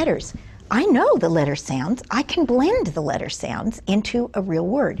knows the letters. I know the letter sounds. I can blend the letter sounds into a real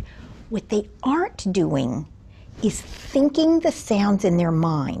word. What they aren't doing is thinking the sounds in their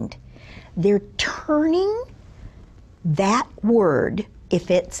mind. They're turning that word,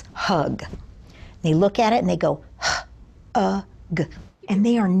 if it's hug. They look at it and they go, g. And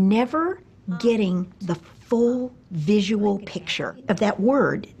they are never getting the full visual picture of that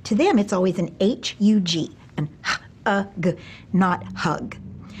word. To them, it's always an H-U-G, and h-g, not hug.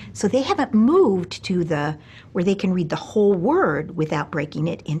 So they haven't moved to where they can read the whole word without breaking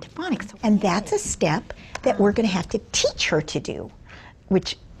it into phonics. And that's a step that we're going to have to teach her to do,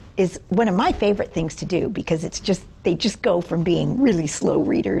 which is one of my favorite things to do, because they just go from being really slow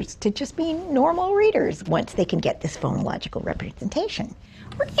readers to just being normal readers once they can get this phonological representation.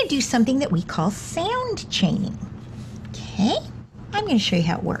 We're going to do something that we call sound chaining. Okay, I'm going to show you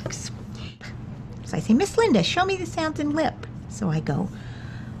how it works. So I say, Miss Linda, show me the sounds in lip. So I go,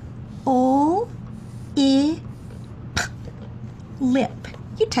 O, I, P, lip.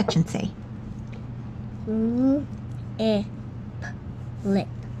 You touch and say. U, I, P, lip.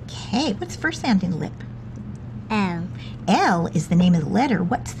 Okay, what's the first sound in lip? L. L is the name of the letter.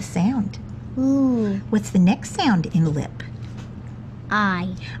 What's the sound? Ooh. What's the next sound in lip?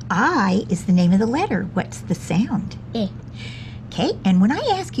 I. I is the name of the letter. What's the sound? I. Okay, and when I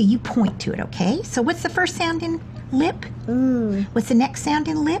ask you, you point to it, okay? So what's the first sound in lip? Ooh. What's the next sound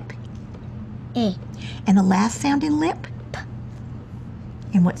in lip? I. And the last sound in lip? P.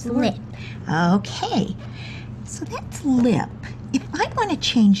 And what's the Lip. word? Okay, so that's lip. If I want to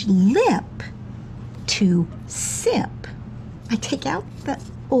change lip to sip, I take out the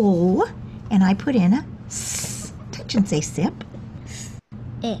O and I put in a S. Touch and say sip.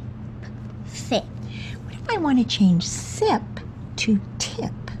 I. Sip. What if I want to change sip to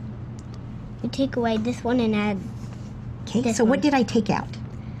tip? You take away this one and add Okay, this so what one. did I take out?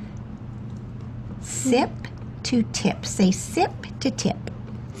 Sip to tip. Say sip to tip.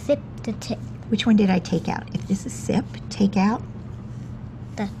 Sip the tip. Which one did I take out? If this is sip, take out.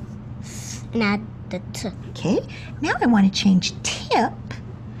 The S and add the T. Okay, now I want to change tip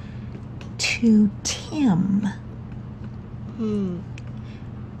to Tim.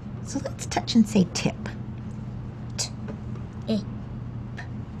 So let's touch and say tip. I.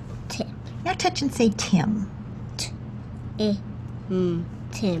 Tip. Now touch and say Tim. I.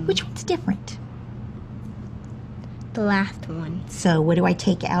 Tim. Which one's different? The last one. So what do I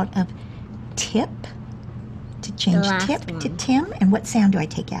take out of tip to change last tip to one. Tim? And what sound do I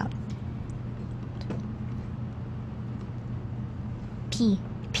take out? P.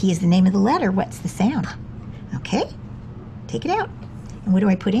 P is the name of the letter. What's the sound? Okay, take it out. And what do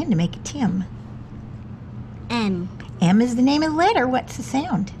I put in to make it Tim? M. M is the name of the letter. What's the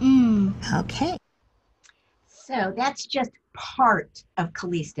sound? Okay. So that's just part of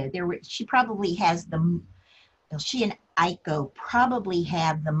Callista. She probably has she and Aiko probably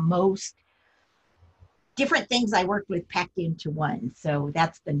have the most different things I worked with packed into one. So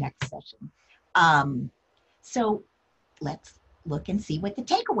that's the next session. So let's look and see what the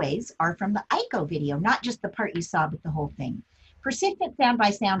takeaways are from the Aiko video, not just the part you saw, but the whole thing. Persistent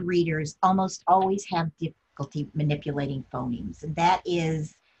sound-by-sound readers almost always have difficulty manipulating phonemes, and that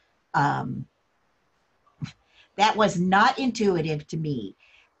is, that was not intuitive to me,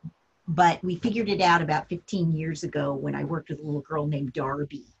 but we figured it out about 15 years ago when I worked with a little girl named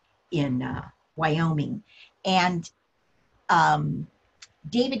Darby in Wyoming. And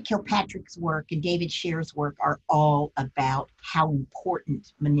David Kilpatrick's work and David Scher's work are all about how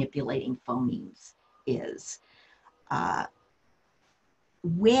important manipulating phonemes is.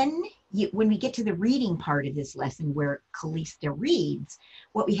 When we get to the reading part of this lesson where Callista reads,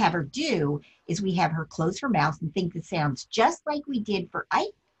 what we have her do is we have her close her mouth and think the sounds just like we did for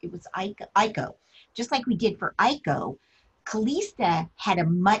Aiko. Just like we did for Aiko, Callista had a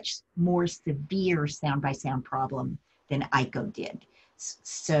much more severe sound-by-sound problem than Aiko did.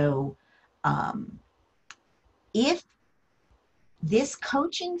 So if this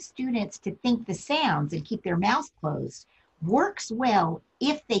coaching students to think the sounds and keep their mouths closed works well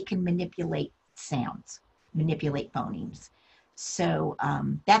if they can manipulate sounds, manipulate phonemes. So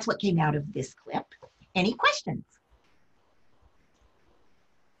that's what came out of this clip. Any questions?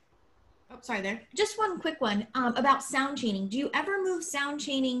 Oh, sorry there. Just one quick one about sound chaining. Do you ever move sound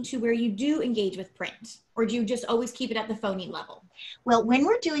chaining to where you do engage with print? Or do you just always keep it at the phoneme level? Well, when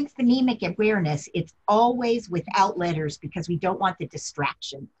we're doing phonemic awareness, it's always without letters because we don't want the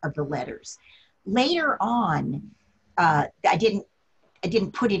distraction of the letters. Later on, I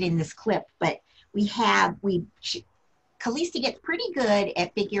didn't put it in this clip, but Callista gets pretty good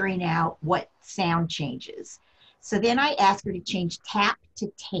at figuring out what sound changes. So then I asked her to change tap to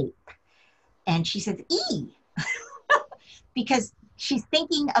tape. And she says, E, because she's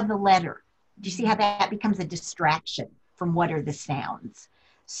thinking of the letter. Do you see how that becomes a distraction from what are the sounds?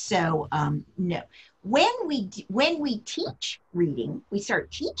 So no. When we teach reading, we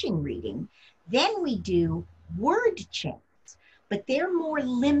start teaching reading, then we do word chains, but they're more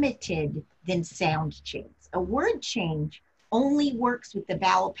limited than sound chains. A word change only works with the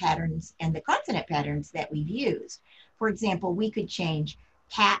vowel patterns and the consonant patterns that we've used. For example, we could change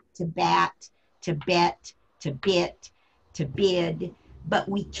cat to bat, to bet, to bit, to bid, but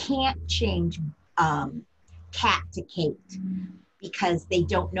we can't change cat to Kate because they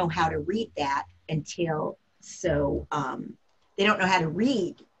don't know how to read that until, so they don't know how to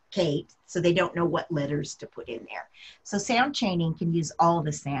read Kate, so they don't know what letters to put in there. So sound chaining can use all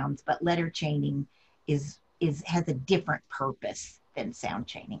the sounds, but letter chaining is has a different purpose than sound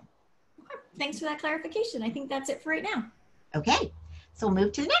chaining. Thanks for that clarification. I think that's it for right now. Okay, so we'll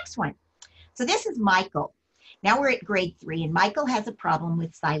move to the next one. So this is Michael. Now we're at grade 3, and Michael has a problem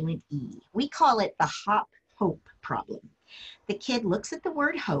with silent E. We call it the hop-hope problem. The kid looks at the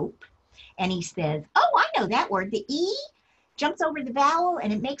word hope, and he says, oh, I know that word. The E jumps over the vowel,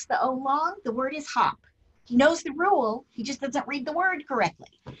 and it makes the O long. The word is hop. He knows the rule. He just doesn't read the word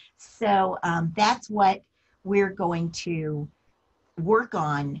correctly. So that's what we're going to work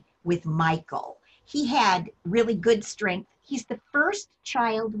on with Michael. He had really good strength. He's the first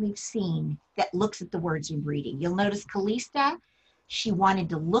child we've seen that looks at the words we're reading. You'll notice Calista, she wanted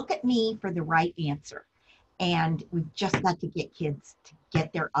to look at me for the right answer. And we've just got to get kids to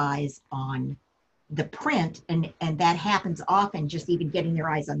get their eyes on the print, and that happens often, just even getting their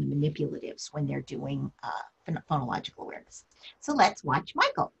eyes on the manipulatives when they're doing phonological awareness. So let's watch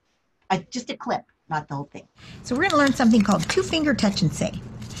Michael. Just a clip, not the whole thing. So we're going to learn something called two-finger touch and say.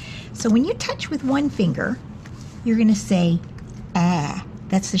 So when you touch with one finger, you're going to say, ah.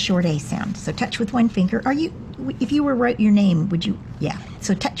 That's the short A sound. So touch with one finger. If you were write your name, would you? Yeah.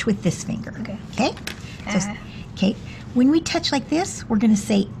 So touch with this finger. Okay. Okay? So, okay. When we touch like this, we're going to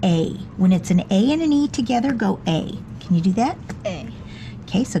say A. When it's an A and an E together, go A. Can you do that? A.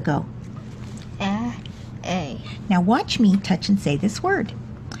 Okay, so go. A. Now watch me touch and say this word.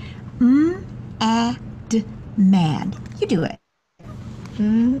 Mad. You do it.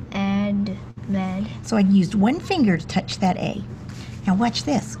 Mad. So I used one finger to touch that A. Now watch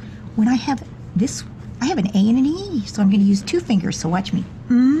this. When I have this, I have an A and an E, so I'm going to use two fingers. So watch me.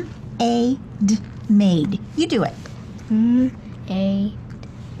 Made. You do it. Made.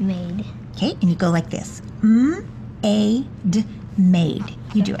 Okay, and you go like this. Made.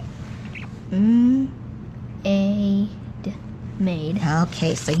 You do it. Made.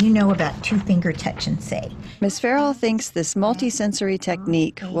 Okay, so you know about two-finger touch and say. Ms. Farrell thinks this multisensory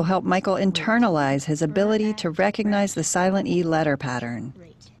technique will help Michael internalize his ability to recognize the silent E letter pattern.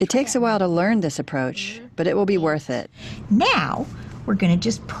 It takes a while to learn this approach, but it will be worth it. Now, we're going to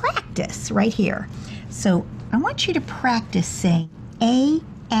just practice right here. So I want you to practice saying A,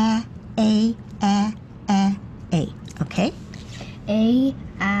 okay? A.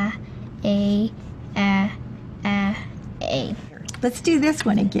 Let's do this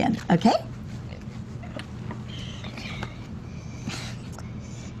one again, okay?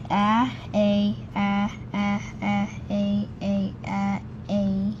 A.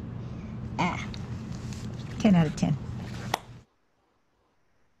 10 out of 10.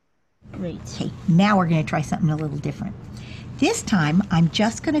 Great. Okay, now we're going to try something a little different. This time, I'm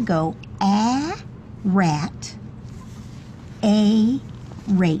just going to go a rat, a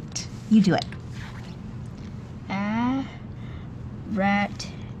rate. You do it. A rat,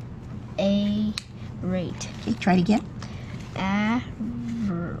 a rate. Okay, try it again. A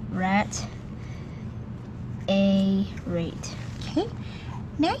rat, a rate. Okay,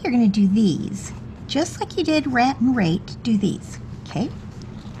 now you're going to do these. Just like you did rat and rate, do these. Okay?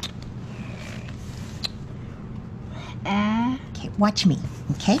 Okay, watch me.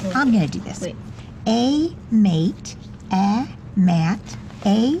 Okay, I'm going to do this. Wait. A mate, a mat,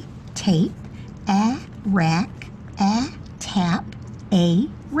 a tape, a rack, a tap, a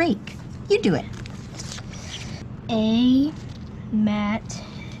rake. You do it. A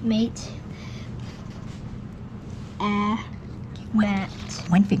mate, a mat,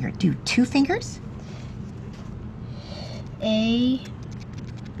 One finger. Do two fingers. a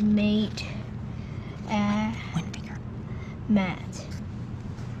mate, a One finger. mat,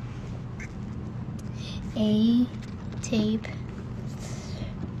 a tape,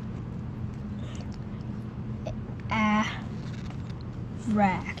 a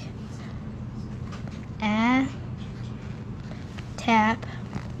rack, a tap,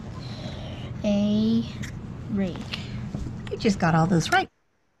 a rake. You just got all those right.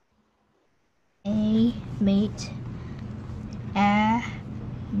 A mate, a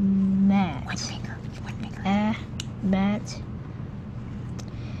mat, One finger. One finger. a mat,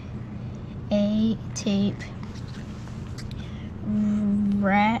 a tape,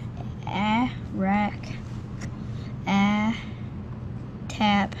 a rack, a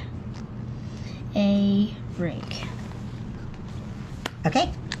tap, a rake.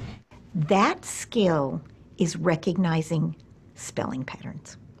 Okay. That skill is recognizing spelling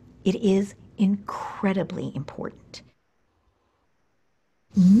patterns. It is incredibly important.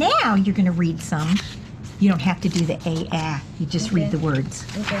 Now you're going to read some. You don't have to do the a. You just read the words.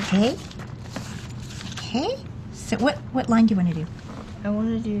 Okay. Okay? So what line do you want to do? I want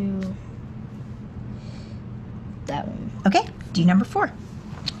to do that one. Okay, do number 4.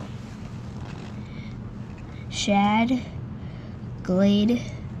 Shad, Glade,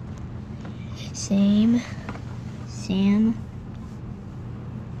 Sam,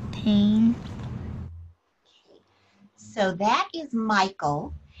 Pain. So that is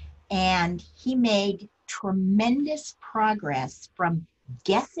Michael, and he made tremendous progress from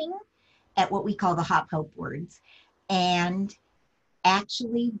guessing at what we call the hop hope words and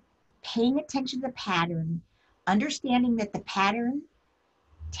actually paying attention to the pattern, understanding that the pattern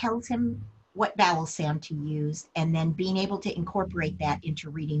tells him what vowel sound to use, and then being able to incorporate that into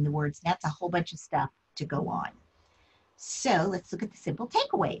reading the words. That's a whole bunch of stuff to go on. So let's look at the simple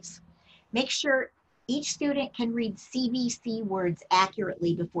takeaways. Make sure each student can read CVC words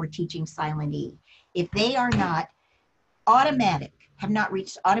accurately before teaching Silent E. If they are not automatic, have not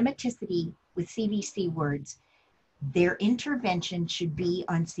reached automaticity with CVC words, their intervention should be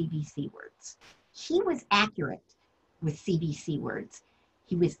on CVC words. He was accurate with CVC words.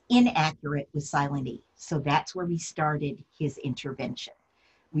 He was inaccurate with Silent E. So that's where we started his intervention.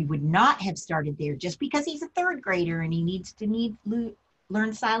 We would not have started there just because he's a third grader and he needs to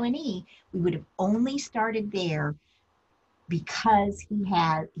learn Silent E. We would have only started there because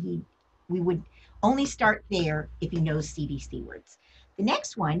we would only start there if he knows CVC words. The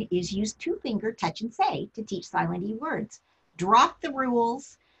next one is use two-finger touch and say to teach Silent E words. Drop the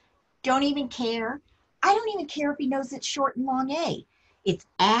rules. Don't even care. I don't even care if he knows it's short and long A. It's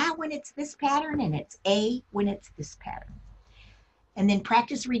A when it's this pattern and it's A when it's this pattern. And then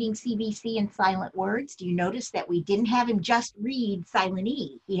practice reading CVC and silent words. Do you notice that we didn't have him just read Silent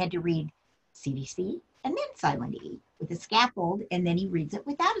E? He had to read CVC and then Silent E with a scaffold, and then he reads it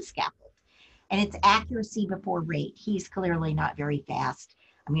without a scaffold. And it's accuracy before rate. He's clearly not very fast.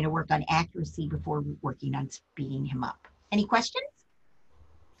 I'm going to work on accuracy before working on speeding him up. Any questions?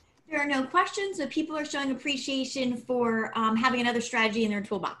 There are no questions, but people are showing appreciation for having another strategy in their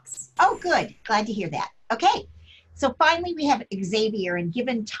toolbox. Oh, good. Glad to hear that. Okay. So finally, we have Xavier, and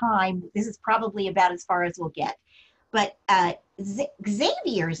given time, this is probably about as far as we'll get. But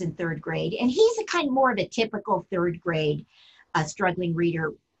Xavier is in third grade, and he's a kind of more of a typical third grade struggling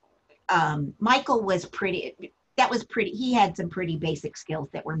reader. Michael was pretty, he had some pretty basic skills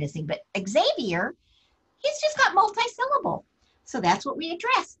that were missing, but Xavier, he's just got multi-syllable. So that's what we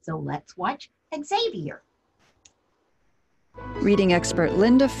addressed. So let's watch Xavier. Reading expert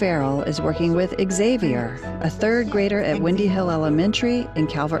Linda Farrell is working with Xavier, a third grader at Windy Hill Elementary in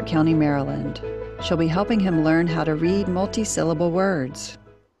Calvert County, Maryland. She'll be helping him learn how to read multi-syllable words.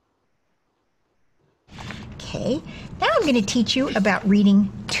 Okay, now I'm going to teach you about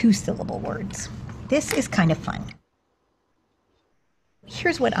reading two-syllable words. This is kind of fun.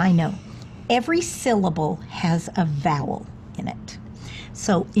 Here's what I know. Every syllable has a vowel in it.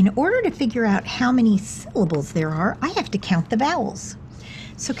 So in order to figure out how many syllables there are, I have to count the vowels.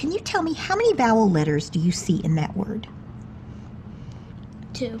 So can you tell me how many vowel letters do you see in that word?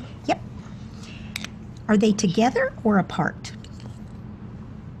 2. Yep. Are they together or apart?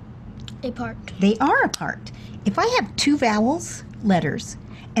 Apart. They are apart. If I have two vowels, letters,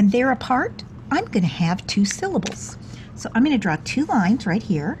 and they're apart, I'm going to have two syllables. So I'm going to draw two lines right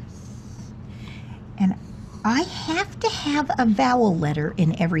here. And I have to have a vowel letter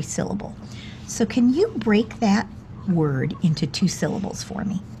in every syllable. So can you break that word into two syllables for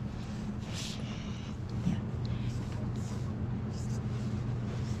me? Yeah.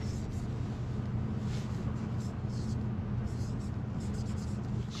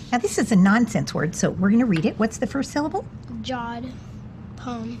 Now this is a nonsense word, so we're going to read it. What's the first syllable? Jod,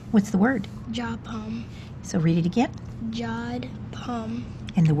 pum. What's the word? Jopum. So read it again. Jod, pum.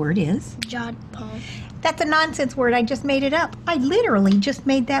 And the word is? Jod, pum. That's a nonsense word. I just made it up. I literally just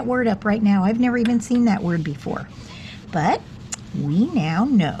made that word up right now. I've never even seen that word before. But we now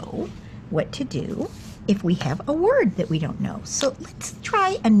know what to do if we have a word that we don't know. So let's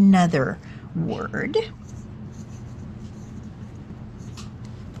try another word.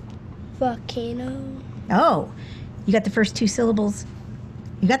 Volcano. Oh, you got the first two syllables.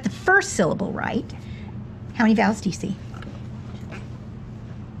 You got the first syllable right. How many vowels do you see?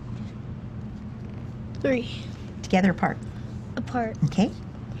 3. Together, apart? Apart. Okay.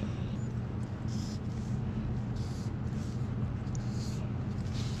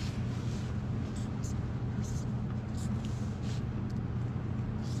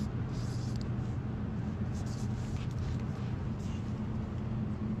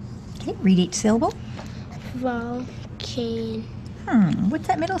 Okay, read each syllable. Volcano. What's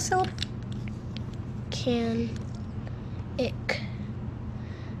that middle syllable? Can. Ick.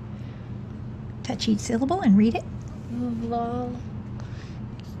 Touch each syllable and read it.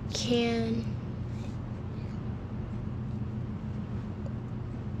 Can.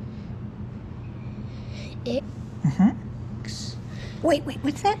 Ick. Wait,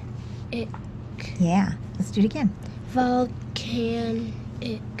 what's that? Ick. Yeah, let's do it again. Volcanic.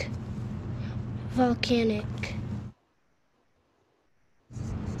 Volcanic.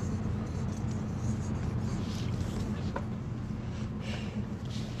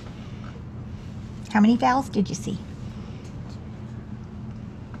 How many vowels did you see?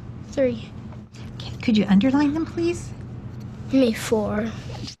 3. Okay, could you underline them, please? Me 4.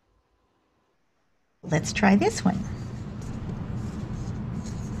 Let's try this one.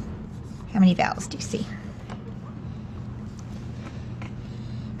 How many vowels do you see?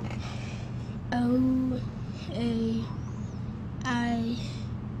 O, A, I,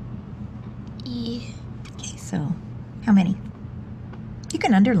 E. Okay, so how many? You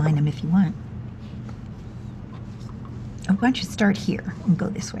can underline them if you want. Oh, why don't you start here and go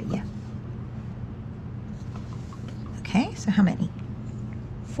this way? Yeah. Okay, so how many?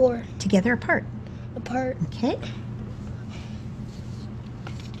 4. Together, apart. Apart. Okay.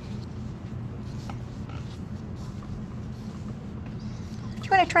 Do you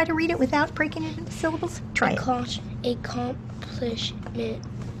want to try to read it without breaking it into syllables? Try it. Accomplishment.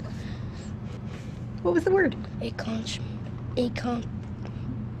 What was the word? Accomplishment.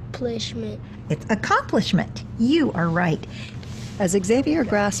 It's accomplishment. You are right. As Xavier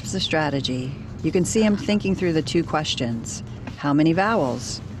grasps the strategy, you can see him thinking through the 2 questions. How many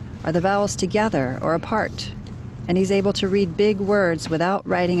vowels? Are the vowels together or apart? And he's able to read big words without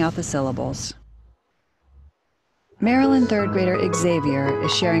writing out the syllables. Maryland 3rd grader Xavier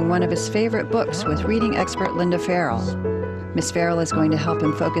is sharing one of his favorite books with reading expert Linda Farrell. Miss Farrell is going to help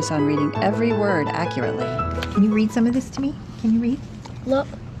him focus on reading every word accurately. Can you read some of this to me? Can you read? Look,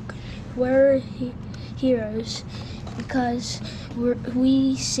 we're heroes because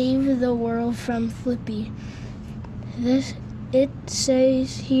we save the world from Flippy. It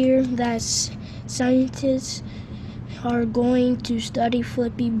says here that scientists are going to study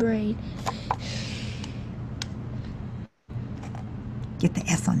Flippy brain. Get the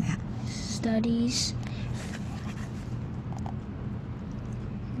S on that. Studies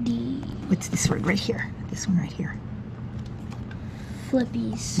the What's this word right here? This one right here.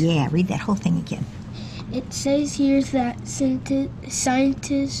 Flippies. Yeah, read that whole thing again. It says here that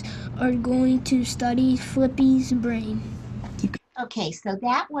scientists are going to study Flippy's brain. Okay, so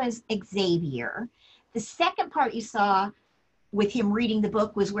that was Xavier. The second part you saw with him reading the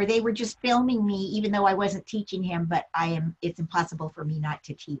book was where they were just filming me, even though I wasn't teaching him, but it's impossible for me not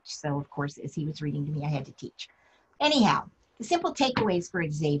to teach. So of course, as he was reading to me, I had to teach. Anyhow, the simple takeaways for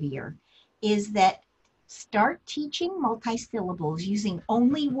Xavier is that start teaching multi-syllables using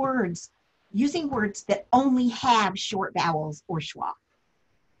words that only have short vowels or schwa.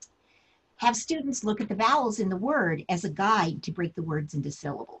 Have students look at the vowels in the word as a guide to break the words into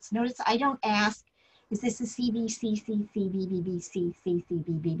syllables. Notice I don't ask, is this a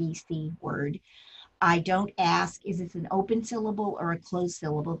CBCCCBBBC word? I don't ask, is this an open syllable or a closed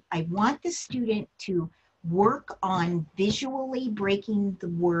syllable? I want the student to work on visually breaking the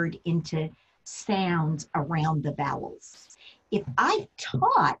word into sounds around the vowels. If I've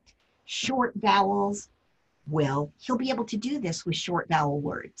taught short vowels, well, he'll be able to do this with short vowel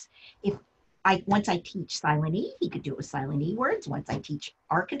words. Once I teach silent E, he could do it with silent E words. Once I teach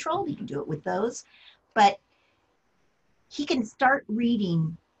R control, he can do it with those. But he can start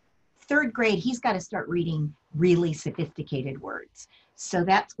reading, 3rd grade, he's got to start reading really sophisticated words. So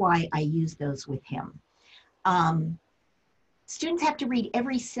that's why I use those with him. Students have to read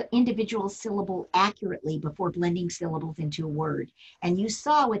every individual syllable accurately before blending syllables into a word. And you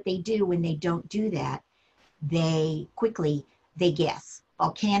saw what they do when they don't do that. They guess.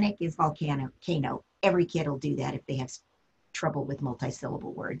 Volcanic is volcano. Every kid will do that if they have trouble with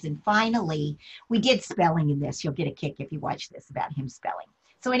multi-syllable words. And finally, we did spelling in this. You'll get a kick if you watch this about him spelling.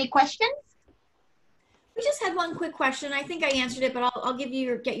 So any questions? We just had one quick question. I think I answered it, but I'll get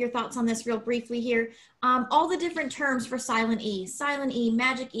your thoughts on this real briefly here. All the different terms for silent E,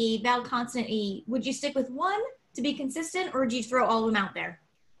 magic E, vowel consonant E, would you stick with one to be consistent, or would you throw all of them out there?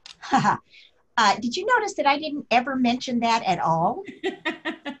 Did you notice that I didn't ever mention that at all?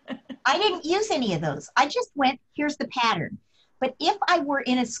 I didn't use any of those. I just went, here's the pattern. But if I were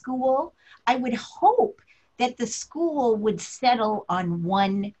in a school, I would hope that the school would settle on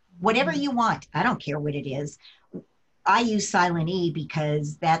one, whatever you want. I don't care what it is. I use silent E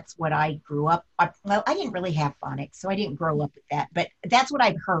because that's what I grew up. Well, I didn't really have phonics, so I didn't grow up with that. But that's what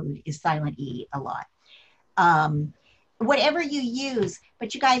I've heard is silent E a lot. Whatever you use,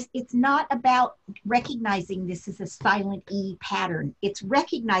 but you guys, it's not about recognizing this is a silent E pattern. It's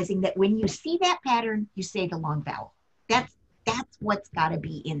recognizing that when you see that pattern, you say the long vowel. That's what's got to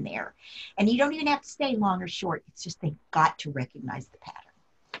be in there. And you don't even have to stay long or short. It's just they've got to recognize the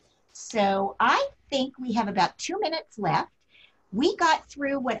pattern. So I think we have about 2 minutes left. We got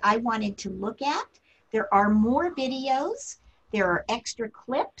through what I wanted to look at. There are more videos. There are extra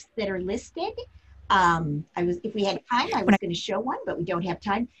clips that are listed. If we had time, I was going to show one, but we don't have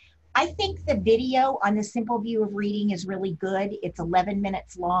time. I think the video on the simple view of reading is really good. It's 11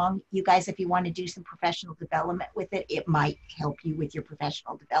 minutes long. You guys, if you want to do some professional development with it, it might help you with your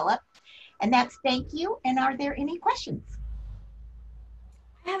professional development. And that's thank you. And are there any questions?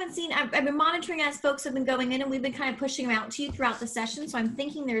 I haven't seen, I've been monitoring as folks have been going in, and we've been kind of pushing them out to you throughout the session. So I'm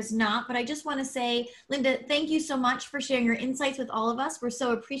thinking there's not, but I just want to say, Linda, thank you so much for sharing your insights with all of us. We're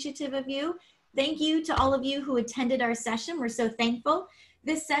so appreciative of you. Thank you to all of you who attended our session. We're so thankful.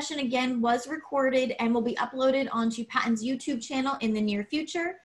 This session, again, was recorded and will be uploaded onto Patton's YouTube channel in the near future.